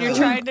 you're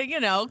trying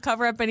to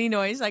cover up any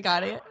noise. I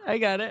got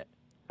it.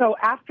 So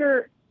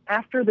after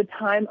the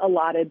time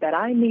allotted that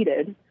I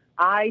needed,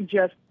 I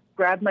just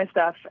grabbed my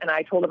stuff and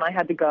I told him I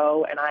had to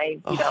go, and I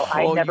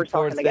never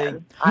saw him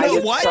again.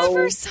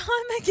 Never saw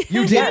him again.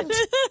 You didn't?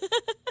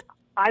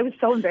 I was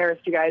so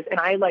embarrassed, you guys, and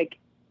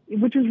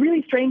which was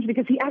really strange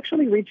because he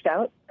actually reached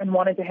out and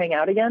wanted to hang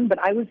out again, but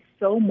I was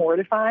so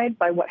mortified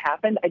by what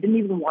happened, I didn't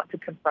even want to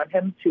confront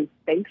him to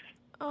face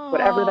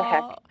whatever the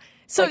heck.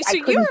 So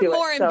you were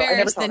more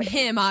embarrassed than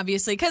him,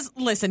 obviously, because,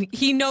 listen,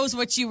 he knows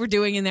what you were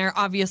doing in there,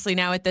 obviously,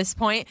 now at this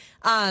point.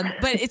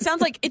 But it sounds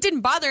like it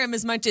didn't bother him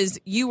as much as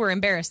you were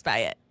embarrassed by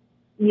it.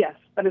 Yes,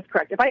 that is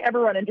correct. If I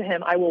ever run into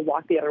him, I will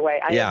walk the other way.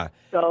 I am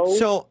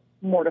so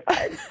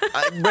mortified.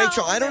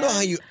 Rachel, I don't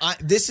know how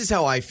this is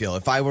how I feel.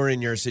 If I were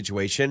in your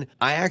situation,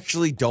 I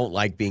actually don't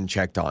like being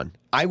checked on.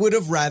 I would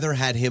have rather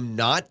had him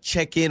not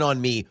check in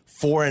on me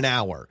for an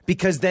hour,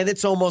 because then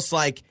it's almost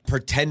like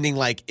pretending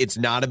like it's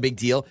not a big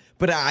deal.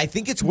 But I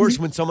think it's worse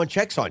when someone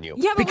checks on you.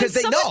 Yeah, because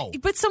they know.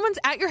 But someone's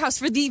at your house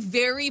for the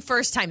very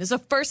first time. This is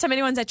the first time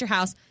anyone's at your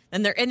house,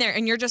 and they're in there,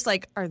 and you're just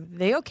like, are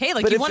they okay?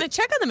 Like, you want to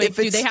check on them.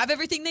 Do they have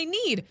everything they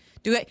need?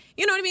 You know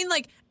what I mean?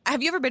 Like,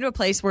 have you ever been to a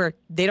place where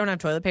they don't have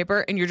toilet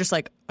paper, and you're just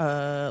like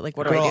what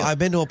do I do? I've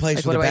been to a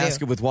place with a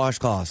basket with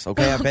washcloths.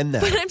 Okay, I've been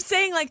there. But I'm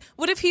saying, like,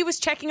 what if he was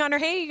checking on her?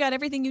 Hey, you got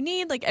everything you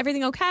need? Like,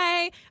 everything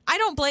okay? I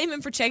don't blame him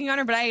for checking on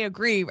her, but I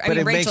agree. I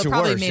mean, Rachel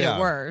probably made it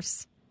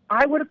worse.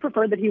 I would have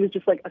preferred that he was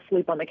just like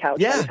asleep on the couch.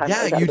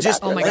 You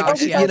just, oh my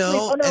gosh,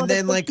 and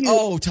then like,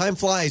 time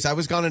flies. I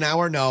was gone an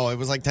hour. No, it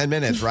was like 10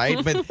 minutes,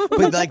 right?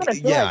 But like,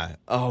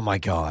 oh my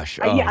gosh.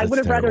 I would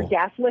have rather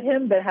gaslit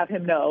him than have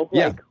him know.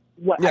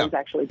 What I was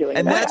actually doing.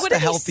 And that's the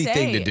healthy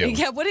thing to do.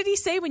 Yeah, what did he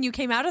say when you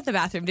came out of the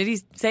bathroom? Did he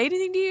say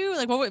anything to you?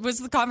 Like, what was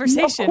the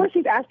conversation? Of course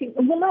he's asking.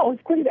 Well, no,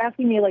 of course he's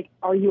asking me, like,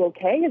 are you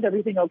okay? Is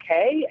everything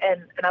okay?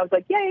 And I was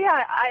like, yeah.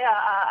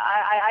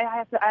 I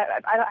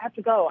have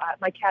to go.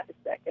 My cat is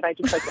sick, and I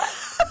just like that.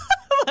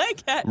 My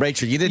cat.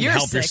 Rachel, you didn't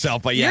help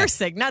yourself, but you're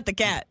sick, not the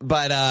cat.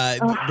 But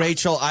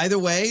Rachel, either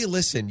way,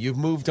 listen, you've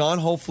moved on.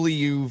 Hopefully,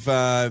 you've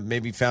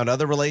maybe found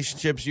other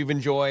relationships you've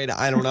enjoyed.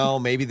 I don't know.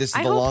 Maybe this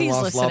is the long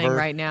lost lover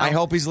right now. I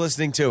hope he's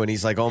listening too, and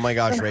he's like, "Oh my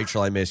gosh,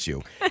 Rachel, I miss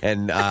you,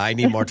 and I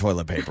need more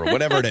toilet paper,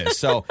 whatever it is."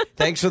 So,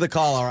 thanks for the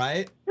call. All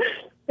right.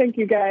 Thank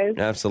you, guys.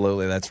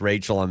 Absolutely. That's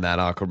Rachel on that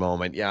awkward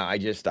moment. Yeah,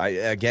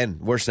 again,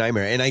 worst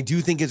nightmare. And I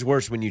do think it's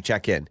worse when you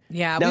check in.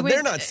 Yeah. Now,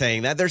 they're not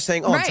saying that. They're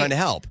saying, I'm trying to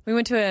help. We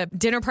went to a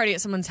dinner party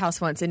at someone's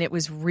house once, and it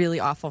was really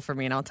awful for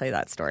me, and I'll tell you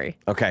that story.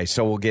 Okay,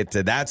 so we'll get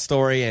to that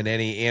story and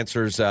any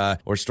answers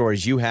or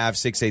stories you have,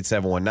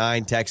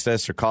 68719. Text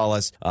us or call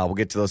us. We'll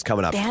get to those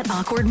coming up. That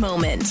awkward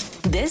moment.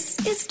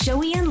 This is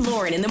Joey and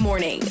Lauren in the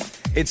morning.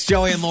 It's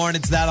Joey and Lauren.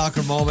 It's that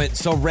awkward moment.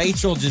 So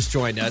Rachel just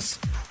joined us.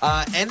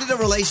 Ended a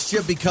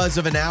relationship because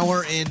of an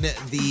hour in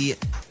the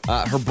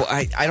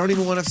I don't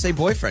even want to say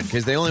boyfriend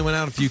because they only went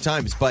out a few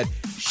times, but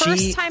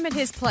first time at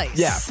his place.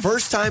 Yeah,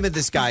 first time at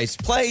this guy's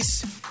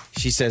place.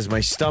 She says my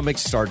stomach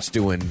starts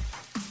doing,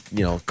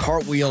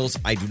 cartwheels.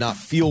 I do not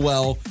feel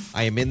well.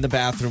 I am in the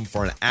bathroom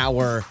for an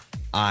hour.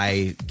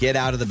 I get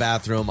out of the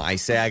bathroom. I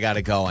say I got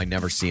to go. I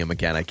never see him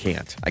again. I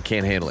can't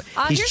handle it.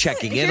 He's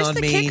checking in on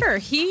me. Here's the kicker.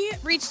 He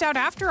reached out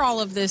after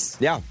all of this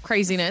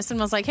craziness and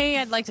was like, hey,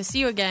 I'd like to see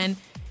you again.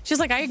 She's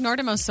like, I ignored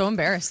him. I was so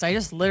embarrassed. I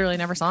just literally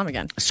never saw him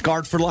again.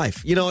 Scarred for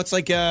life. It's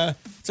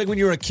like when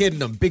you were a kid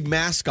and a big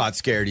mascot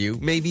scared you.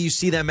 Maybe you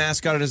see that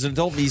mascot as an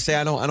adult and you say,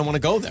 I don't want to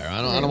go there.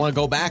 I don't want to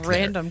go back there.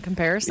 Random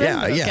comparison.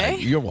 Yeah, okay.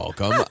 You're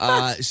welcome.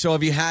 So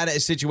have you had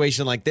a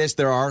situation like this?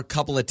 There are a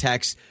couple of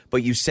texts,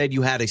 but you said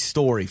you had a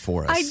story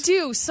for us. I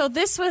do. So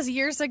this was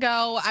years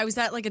ago. I was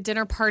at like a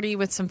dinner party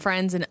with some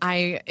friends, and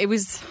they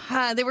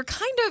were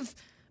kind of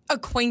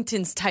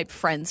acquaintance type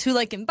friends who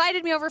like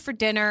invited me over for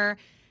dinner.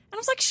 And I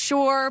was like,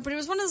 sure, but it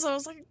was one of those, I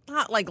was like,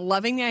 not like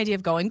loving the idea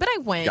of going, but I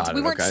went.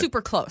 We weren't super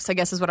close, I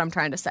guess is what I'm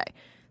trying to say.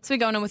 So we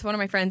go in with one of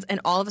my friends,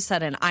 and all of a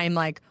sudden I'm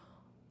like,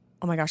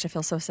 oh my gosh, I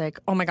feel so sick.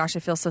 Oh my gosh,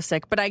 I feel so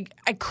sick. But I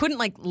couldn't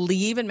like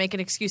leave and make an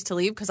excuse to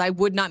leave because I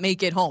would not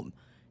make it home,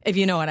 if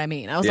you know what I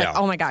mean. I was like,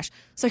 oh my gosh.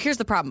 So here's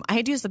the problem. I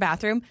had to use the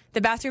bathroom.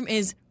 The bathroom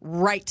is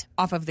right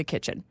off of the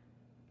kitchen.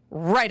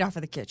 Right off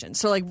of the kitchen.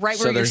 So like right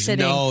where you're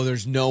sitting.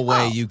 There's no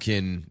way you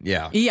can,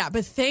 Yeah,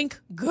 but thank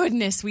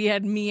goodness we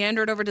had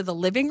meandered over to the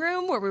living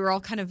room where we were all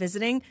kind of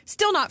visiting.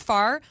 Still not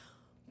far,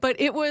 but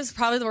it was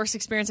probably the worst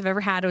experience I've ever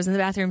had. I was in the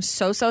bathroom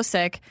so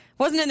sick.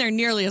 Wasn't in there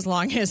nearly as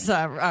long as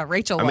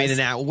Rachel was. I mean,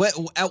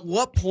 at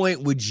what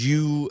point would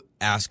you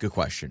ask a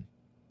question?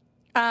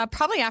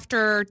 Probably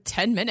after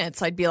 10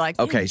 minutes, I'd be like,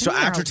 okay, so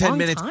after 10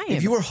 minutes,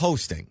 if you were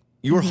hosting,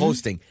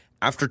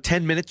 after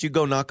 10 minutes, you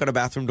go knock on a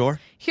bathroom door?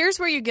 Here's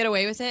where you get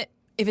away with it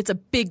if it's a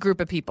big group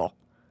of people.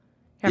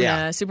 Having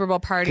a Super Bowl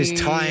party. Because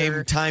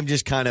time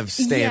just kind of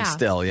stands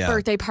still,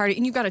 birthday party,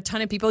 and you've got a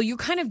ton of people. You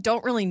kind of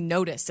don't really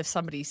notice if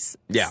somebody's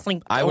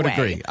slinked I would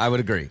away.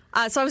 agree.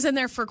 So I was in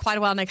there for quite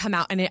a while, and I come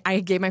out, and I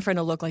gave my friend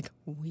a look like,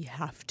 we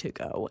have to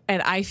go.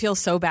 And I feel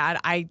so bad.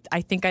 I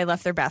think I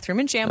left their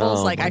bathroom in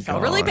shambles. I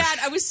felt really bad.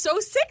 I was so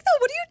sick, though.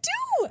 What do you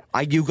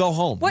do? You go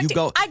home.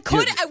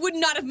 I would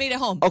not have made it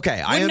home.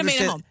 Okay, I understand. Have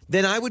made it home.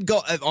 Then I would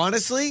go.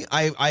 Honestly,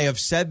 I have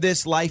said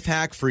this life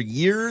hack for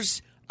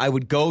years. I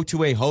would go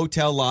to a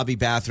hotel lobby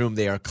bathroom.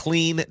 They are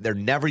clean. They're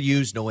never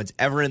used. No one's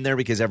ever in there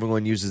because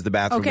everyone uses the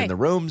bathroom in the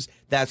rooms.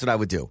 That's what I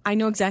would do. I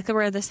know exactly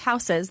where this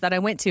house is that I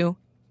went to.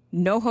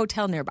 No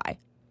hotel nearby.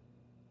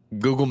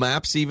 Google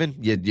Maps even?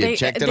 You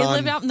checked it on?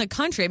 They live out in the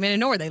country. I mean, I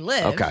know where they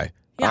live. Okay.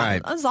 Yeah, all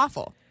right. That was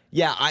awful.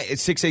 Yeah,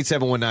 it's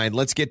 68719.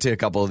 Let's get to a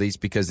couple of these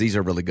because these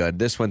are really good.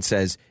 This one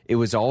says, it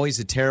was always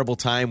a terrible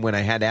time when I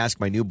had to ask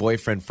my new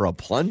boyfriend for a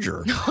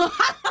plunger.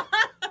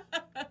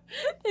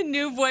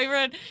 New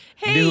boyfriend.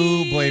 Hey.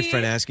 New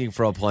boyfriend asking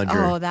for a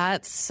plunger. Oh,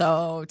 that's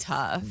so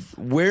tough.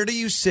 Where do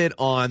you sit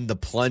on the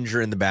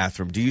plunger in the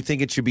bathroom? Do you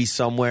think it should be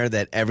somewhere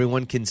that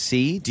everyone can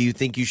see? Do you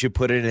think you should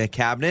put it in a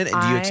cabinet? And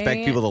do you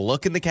expect people to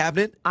look in the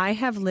cabinet? I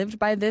have lived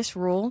by this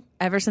rule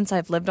ever since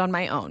I've lived on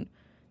my own.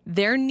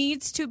 There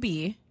needs to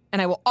be,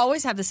 and I will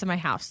always have this in my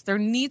house, there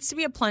needs to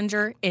be a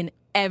plunger in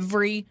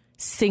every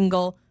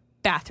single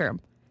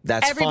bathroom.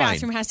 That's Every fine.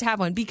 bathroom has to have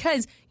one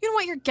because you don't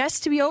want your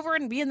guests to be over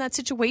and be in that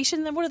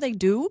situation. Then what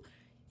do?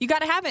 You got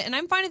to have it. And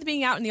I'm fine with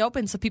being out in the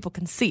open so people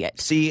can see it.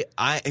 See,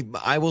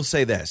 I will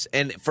say this.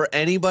 And for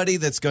anybody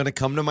that's going to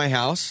come to my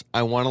house,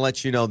 I want to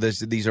let you know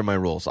these are my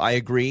rules. I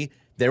agree.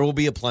 There will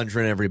be a plunger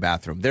in every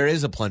bathroom. There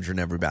is a plunger in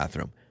every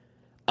bathroom.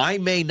 I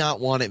may not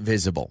want it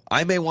visible.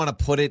 I may want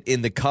to put it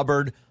in the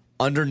cupboard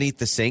underneath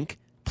the sink.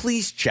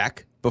 Please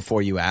check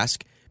before you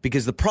ask.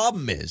 Because the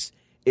problem is,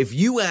 if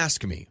you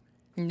ask me,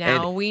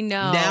 now we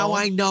know. Now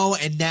I know,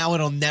 and now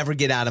it'll never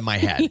get out of my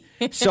head.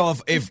 So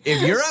if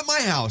you're at my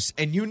house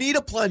and you need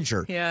a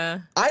plunger,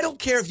 I don't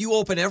care if you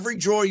open every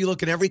drawer, you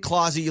look in every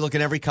closet, you look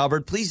in every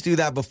cupboard. Please do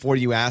that before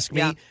you ask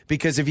me,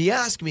 because if you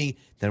ask me,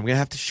 then I'm going to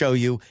have to show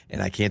you,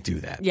 and I can't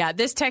do that. Yeah,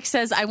 this text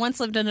says, I once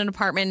lived in an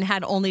apartment and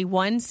had only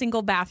one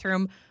single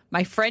bathroom.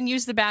 My friend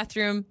used the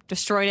bathroom,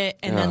 destroyed it,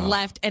 and then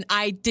left, and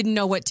I didn't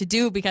know what to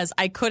do because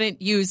I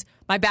couldn't use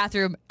my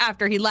bathroom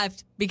after he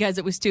left because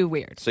it was too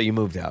weird. So you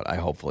moved out.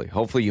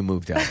 Hopefully you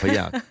moved out. But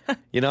yeah,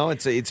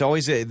 it's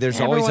always there's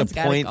always a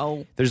point.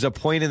 Go. There's a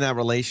point in that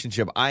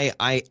relationship.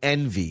 I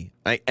envy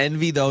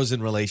those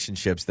in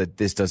relationships that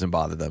this doesn't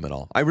bother them at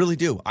all. I really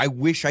do. I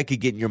wish I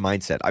could get in your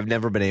mindset. I've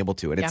never been able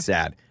to, and it's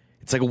sad.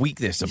 It's like a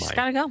weakness of Just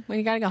mine. gotta go.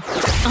 You gotta go.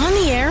 On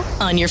the air,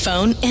 on your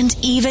phone, and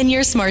even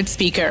your smart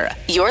speaker.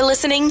 You're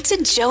listening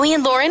to Joey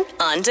and Lauren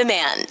on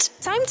demand.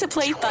 Time to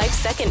play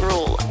 5-Second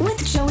Rule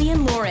with Joey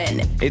and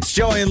Lauren. It's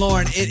Joey and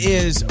Lauren. It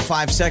is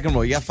 5-second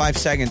rule. You got 5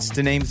 seconds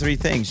to name 3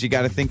 things. You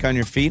got to think on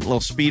your feet. A little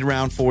speed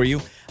round for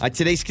you.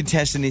 Today's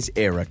contestant is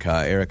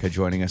Erica. Erica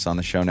joining us on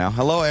the show now.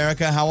 Hello,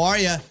 Erica. How are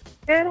you?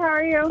 Good, how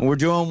are you? We're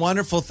doing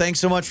wonderful. Thanks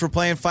so much for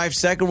playing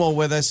 5-second rule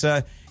with us.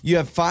 You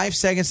have 5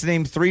 seconds to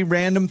name 3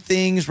 random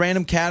things,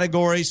 random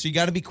categories, so you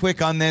got to be quick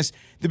on this.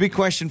 The big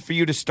question for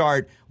you to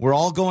start, we're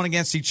all going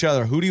against each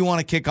other. Who do you want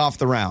to kick off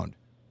the round?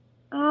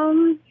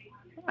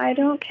 I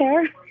don't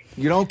care.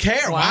 You don't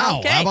care? Wow.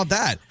 Okay. How about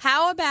that?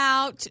 How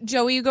about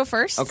Joey, you go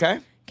first? Okay.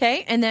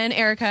 Okay, and then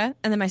Erica,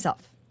 and then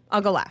myself.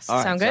 I'll go last. All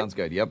right. Sound good? Sounds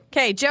good. Yep.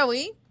 Okay,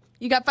 Joey,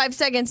 you got 5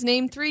 seconds.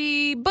 Name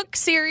 3 book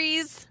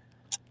series.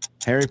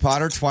 Harry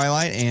Potter,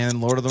 Twilight,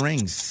 and Lord of the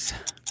Rings.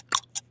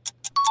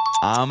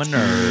 I'm a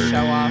nerd.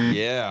 Show off.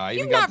 Yeah.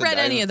 You've not read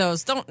any of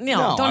those. Don't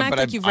act but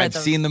like you've read I've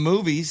those. seen the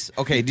movies.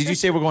 Okay, did you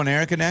say we're going to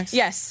Erica next?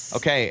 Yes.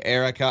 Okay,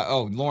 Erica.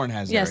 Oh, Lauren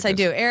has Yes, I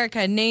Erica's. do.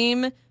 Erica,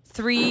 name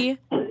 3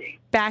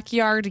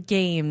 backyard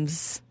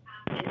games.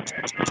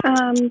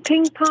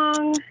 Ping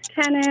pong,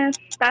 tennis,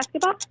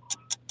 basketball.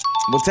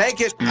 We'll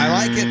take it. I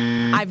like it.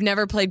 I've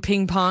never played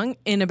ping pong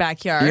in a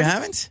backyard. You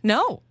haven't?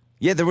 No.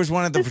 Yeah, there was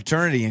one at the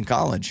fraternity in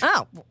college.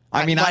 Oh.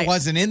 I mean, I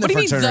wasn't in the what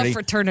do you fraternity. mean the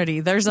fraternity?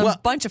 There's a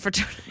bunch of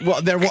fraternities.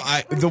 Well,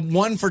 the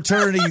one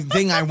fraternity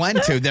thing I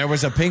went to, there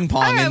was a ping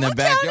pong in the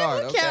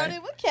backyard. We'll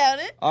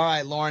count it. All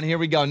right, Lauren, here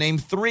we go. Name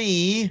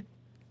 3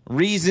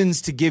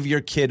 reasons to give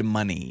your kid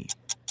money.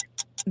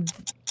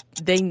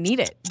 They need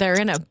it. They're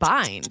in a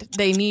bind.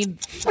 They need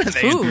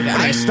food. Are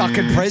they stuck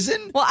in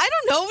prison? Well, I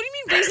don't know. What do you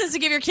mean reasons to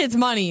give your kids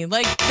money?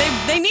 Like,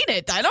 they need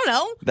it. I don't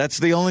know. That's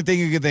the only thing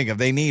you can think of.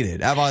 They need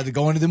it. How about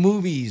going to the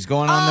movies,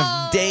 going on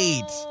the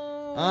date?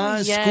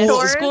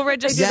 Yes. School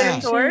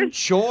registration. Yeah.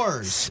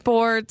 Chores.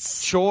 Sports.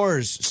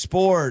 Sports,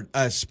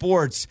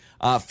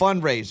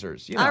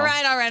 fundraisers. You know. All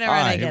right.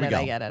 I here we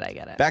go. get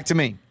it. Back to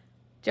me.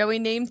 Joey,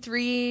 name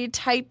 3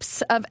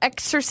 types of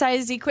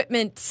exercise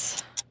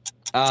equipment.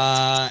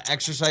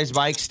 Exercise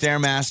bike,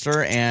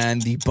 Stairmaster,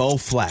 and the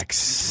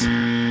Bowflex.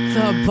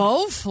 The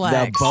Bowflex.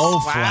 The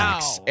Bowflex.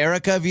 Wow.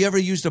 Erica, have you ever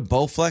used a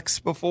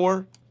Bowflex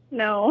before?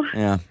 No.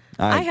 Yeah.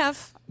 I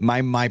have.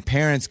 My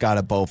parents got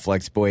a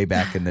Bowflex way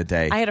back in the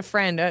day. I had a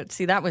friend.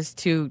 See, that was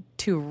too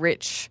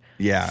rich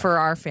for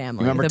our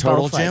family. Remember the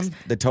Total Bowflex. Gym?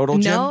 The Total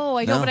Gym? No,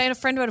 I don't, but I had a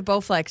friend who had a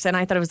Bowflex, and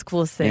I thought it was the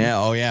coolest thing.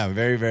 Yeah, oh yeah,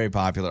 very, very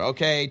popular.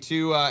 Okay,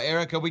 to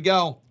Erica we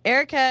go.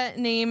 Erica,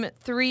 name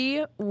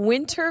 3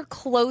 winter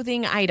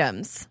clothing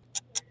items.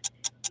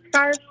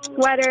 Scarf,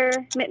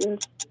 sweater,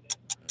 mittens.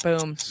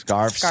 Boom.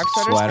 Scarf, sweater,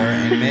 sweater,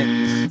 and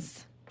mittens.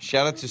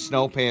 Shout out to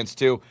snow pants,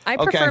 too. I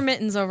prefer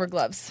mittens over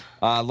gloves.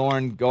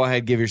 Lauren, go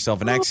ahead, give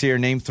yourself an X here.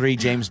 Name 3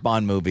 James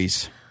Bond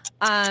movies.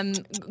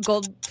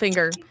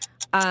 Goldfinger.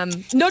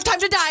 No Time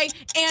to Die,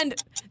 and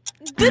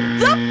the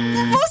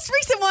most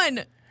recent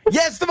one.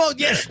 Yes.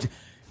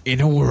 In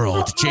a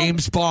World,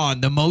 James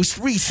Bond, the most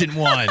recent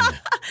one.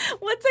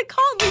 What's it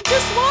called? We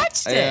just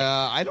watched it.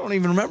 I don't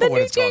even remember the what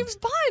new it's James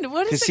called. Bond.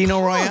 What is Casino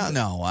it called? Royale?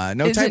 No,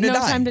 No Is Time it to No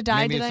Die. Time to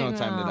Die? Maybe it's No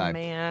Time to Die.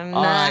 Man.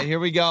 All right, here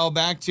we go.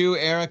 Back to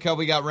Erica.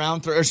 We got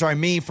round 3.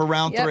 Me for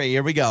round 3.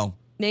 Here we go.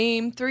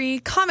 Name 3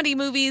 comedy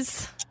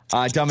movies.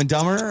 Dumb and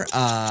Dumber,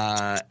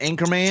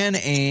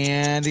 Anchorman,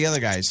 and the other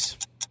guys.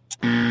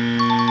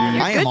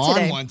 I am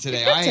on one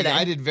today.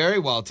 I did very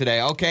well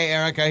today. Okay,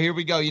 Erica, here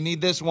we go. You need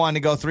this one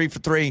to go 3 for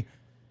 3.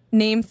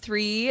 Name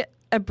 3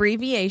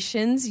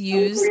 abbreviations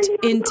used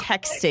in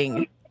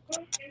texting.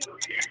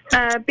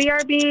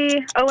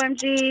 BRB,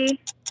 OMG,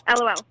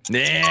 LOL.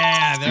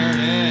 Yeah, there it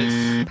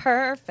is.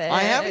 Perfect.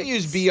 I haven't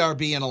used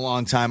BRB in a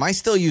long time. I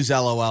still use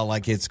LOL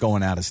like it's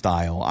going out of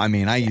style. I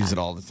mean, I use it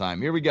all the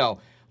time. Here we go.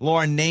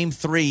 Lauren, name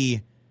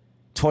 3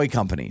 toy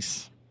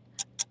companies.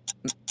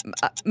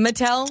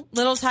 Mattel,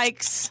 Little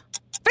Tykes,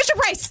 Fisher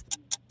Price.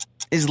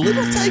 Is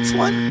Little Tykes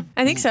one?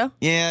 I think so.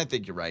 Yeah, I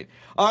think you're right.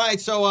 All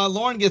right, so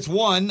Lauren gets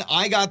 1.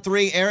 I got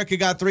 3. Erica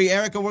got 3.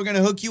 Erica, we're going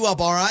to hook you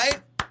up, all right?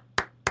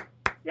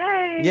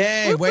 Yay.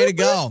 Yay, way to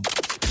go.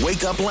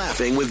 Wake up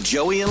laughing with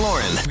Joey and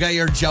Lauren. We got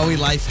your Joey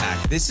life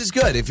hack. This is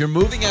good. If you're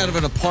moving out of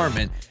an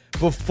apartment,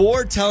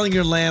 before telling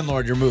your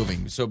landlord you're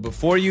moving, so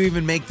before you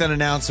even make that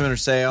announcement or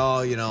say,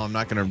 I'm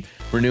not going to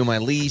renew my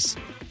lease,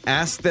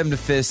 ask them to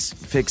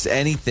fix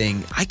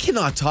anything. I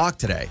cannot talk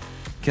today.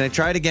 Can I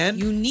try it again?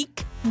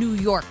 Unique New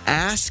York.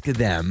 Ask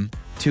them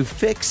to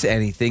fix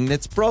anything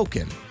that's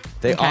broken.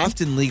 They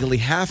often legally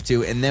have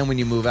to, and then when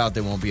you move out,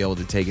 they won't be able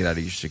to take it out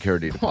of your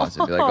security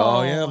deposit. Be like,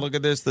 oh, yeah, look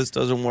at this. This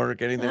doesn't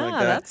work, anything like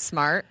that. That's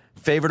smart.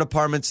 Favorite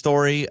apartment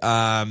story,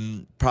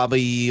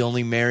 probably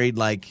only married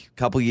like a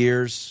couple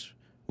years.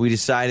 We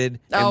decided.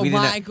 Oh,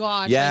 my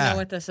gosh. I know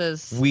what this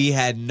is. We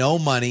had no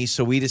money,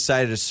 so we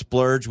decided to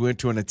splurge. We went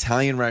to an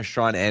Italian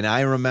restaurant, and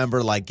I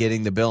remember like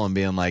getting the bill and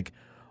being like,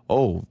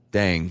 oh,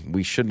 dang,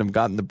 we shouldn't have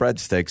gotten the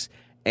breadsticks.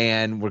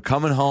 And we're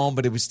coming home,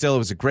 but it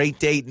was a great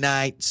date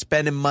night,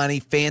 spending money,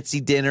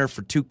 fancy dinner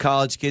for 2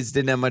 college kids,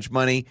 didn't have much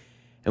money.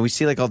 and we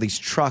see like all these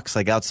trucks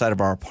like outside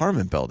of our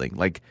apartment building,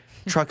 like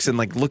trucks and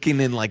like looking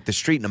in like the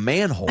street in a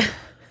manhole.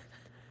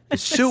 The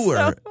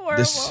sewer,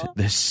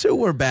 the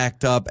sewer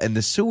backed up, and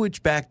the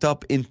sewage backed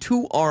up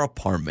into our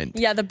apartment.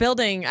 Yeah, the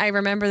building. I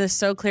remember this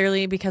so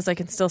clearly because I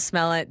can still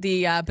smell it.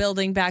 The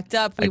building backed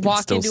up. We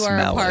walk into our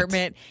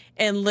apartment,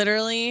 and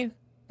literally,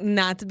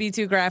 not to be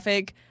too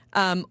graphic,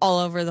 all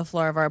over the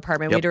floor of our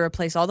apartment. We had to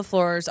replace all the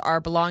floors, our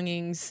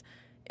belongings.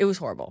 It was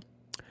horrible.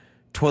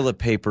 Toilet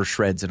paper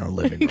shreds in our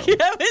living room. Yeah,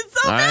 it was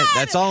so bad. All right,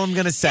 that's all I'm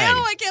going to say. Ew,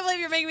 I can't believe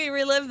you're making me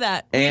relive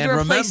that. We And had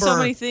to replace remember, so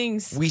many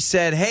things. we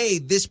said, hey,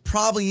 this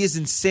probably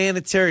isn't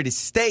sanitary to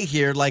stay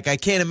here. Like, I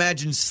can't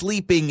imagine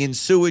sleeping in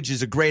sewage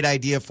is a great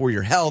idea for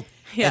your health.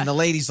 Yeah. And the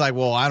lady's like,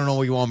 well, I don't know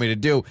what you want me to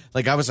do.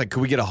 Like, I was like,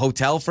 could we get a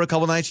hotel for a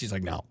couple nights? She's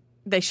like, no.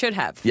 They should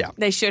have. Yeah.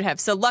 They should have.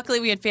 So luckily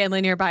we had family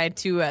nearby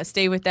to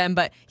stay with them.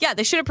 But yeah,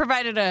 they should have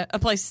provided a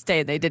place to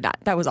stay. They did not.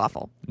 That was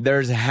awful.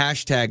 There's a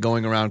hashtag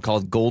going around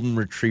called Golden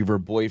Retriever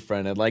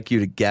Boyfriend. I'd like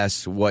you to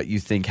guess what you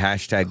think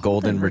hashtag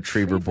Golden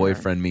Retriever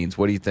Boyfriend means.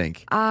 What do you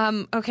think?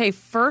 Okay,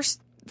 first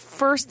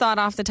thought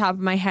off the top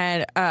of my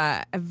head,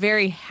 a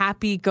very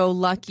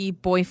happy-go-lucky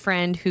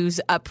boyfriend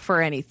who's up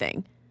for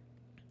anything.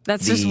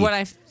 That's just what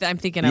I'm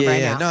thinking of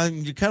right now. No,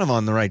 you're kind of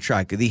on the right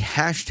track. The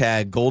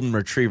hashtag Golden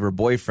Retriever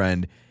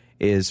Boyfriend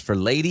is for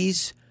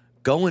ladies,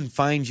 go and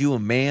find you a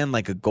man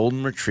like a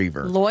Golden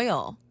Retriever.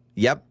 Loyal.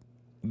 Yep.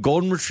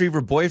 Golden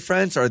Retriever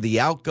boyfriends are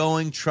the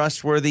outgoing,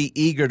 trustworthy,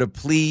 eager to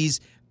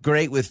please,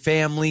 great with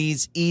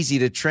families, easy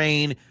to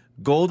train.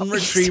 Golden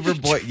Retriever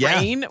boy.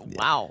 Train? Yeah.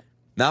 Wow.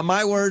 Not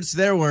my words,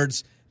 their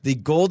words. The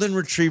Golden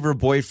Retriever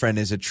boyfriend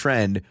is a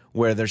trend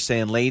where they're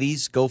saying,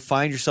 ladies, go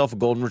find yourself a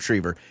Golden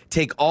Retriever.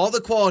 Take all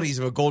the qualities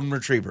of a Golden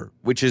Retriever,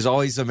 which is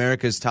always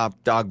America's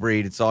top dog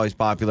breed. It's always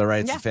popular,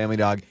 right? It's a family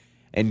dog.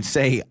 And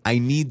say, I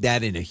need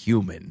that in a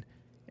human.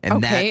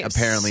 And that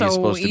apparently is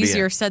supposed to be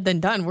easier said than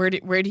done. Where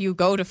do you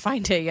go to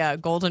find a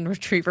Golden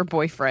Retriever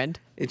boyfriend?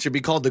 It should be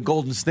called the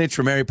Golden Snitch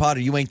from Harry Potter.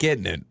 You ain't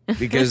getting it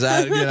because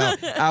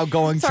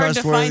outgoing, it's hard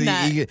trustworthy. to find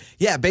that.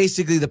 Yeah,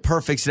 basically the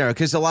perfect scenario.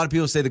 Because a lot of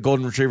people say the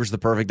Golden Retriever is the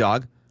perfect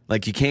dog.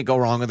 Like you can't go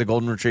wrong with a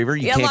Golden Retriever.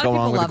 You can't go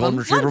wrong with a Golden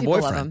Retriever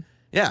boyfriend.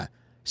 Yeah,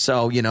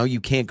 so you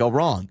can't go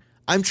wrong.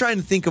 I'm trying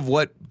to think of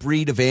what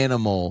breed of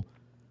animal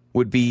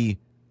would be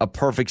a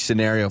perfect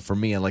scenario for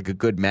me and like a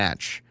good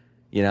match.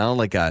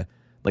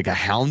 Like a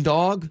hound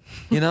dog.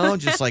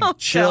 Just like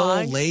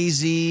chill,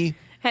 lazy.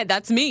 Hey,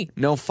 that's me.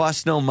 No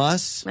fuss, no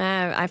muss.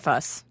 I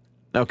fuss.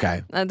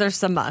 Okay. There's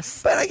some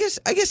muss. But I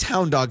guess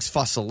hound dogs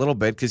fuss a little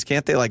bit because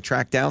can't they like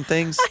track down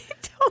things? I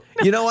don't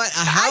know. You know what? A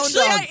hound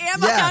dog. I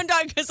am a hound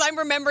dog because I'm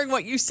remembering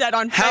what you said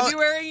on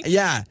February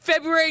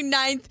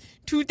 9th,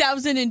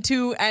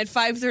 2002 at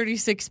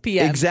 5:36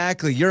 p.m.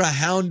 Exactly. You're a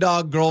hound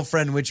dog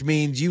girlfriend, which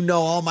means you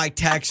know all my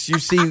texts. You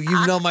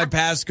know my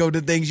passcode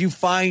to things. You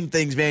find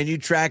things, man. You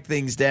track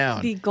things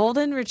down. The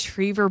Golden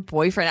Retriever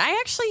boyfriend.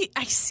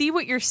 I see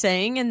what you're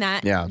saying, and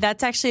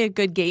that's actually a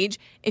good gauge.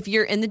 If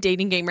you're in the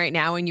dating game right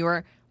now and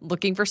you're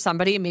looking for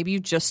somebody and maybe you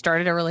just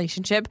started a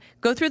relationship,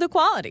 go through the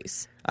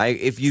qualities.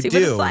 If you see do,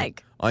 what it's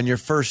like. On your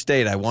first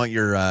date, I want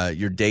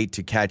your date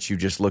to catch you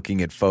just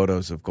looking at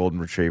photos of Golden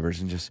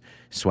Retrievers and just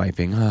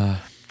swiping. Oh,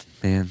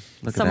 man, look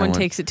at that Someone one.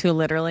 takes it too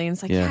literally and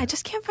it's like, I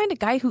just can't find a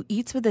guy who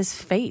eats with his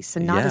face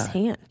and not his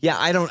hand. Yeah,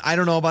 I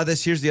don't know about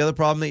this. Here's the other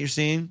problem that you're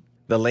seeing.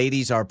 The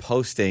ladies are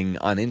posting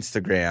on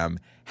Instagram,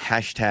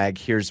 hashtag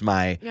here's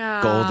my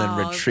Golden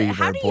Retriever boyfriend.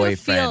 How do you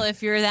feel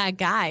if you're that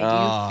guy?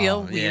 Do you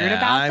feel weird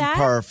about that? I'm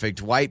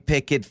perfect. White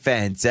picket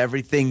fence.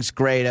 Everything's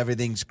great.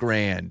 Everything's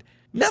grand.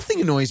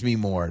 Nothing annoys me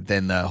more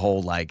than the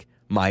whole, like,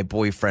 my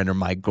boyfriend or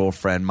my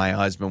girlfriend, my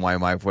husband, my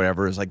wife,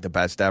 whatever, is, like, the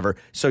best ever.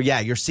 So, yeah,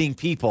 you're seeing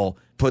people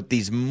put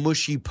these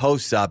mushy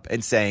posts up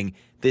and saying,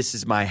 this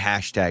is my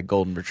hashtag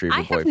Golden Retriever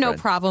boyfriend. I have no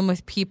problem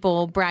with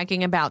people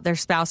bragging about their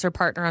spouse or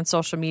partner on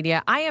social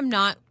media. I am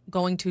not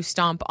going to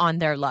stomp on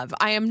their love.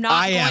 I am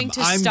not going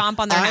to stomp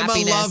on their happiness.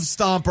 I'm a love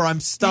stomper. I'm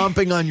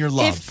stomping on your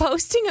love. If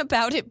posting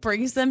about it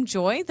brings them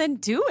joy, then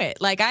do it.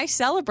 Like, I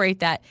celebrate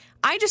that.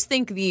 I just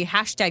think the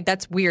hashtag,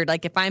 that's weird.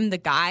 Like, if I'm the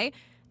guy,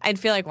 I'd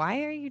feel like,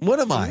 why are you What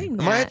am I? doing Am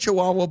that? I a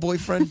Chihuahua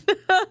boyfriend?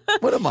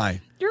 What am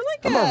I? You're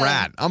like I'm a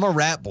rat. I'm a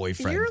rat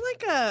boyfriend. You're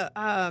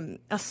like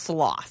a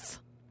sloth.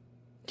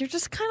 You're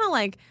just kind of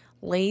like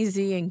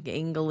lazy and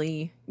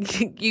gangly.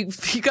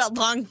 You got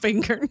long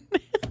fingers.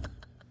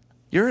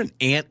 You're an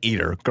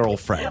anteater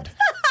girlfriend.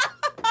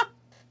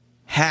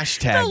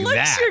 Hashtag The looks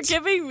that. you're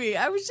giving me.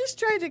 I was just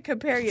trying to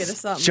compare you to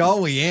something.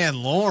 Joey and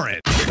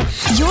Lauren.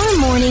 Your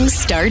mornings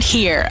start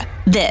here.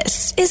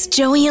 This is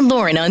Joey and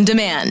Lauren on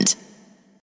Demand.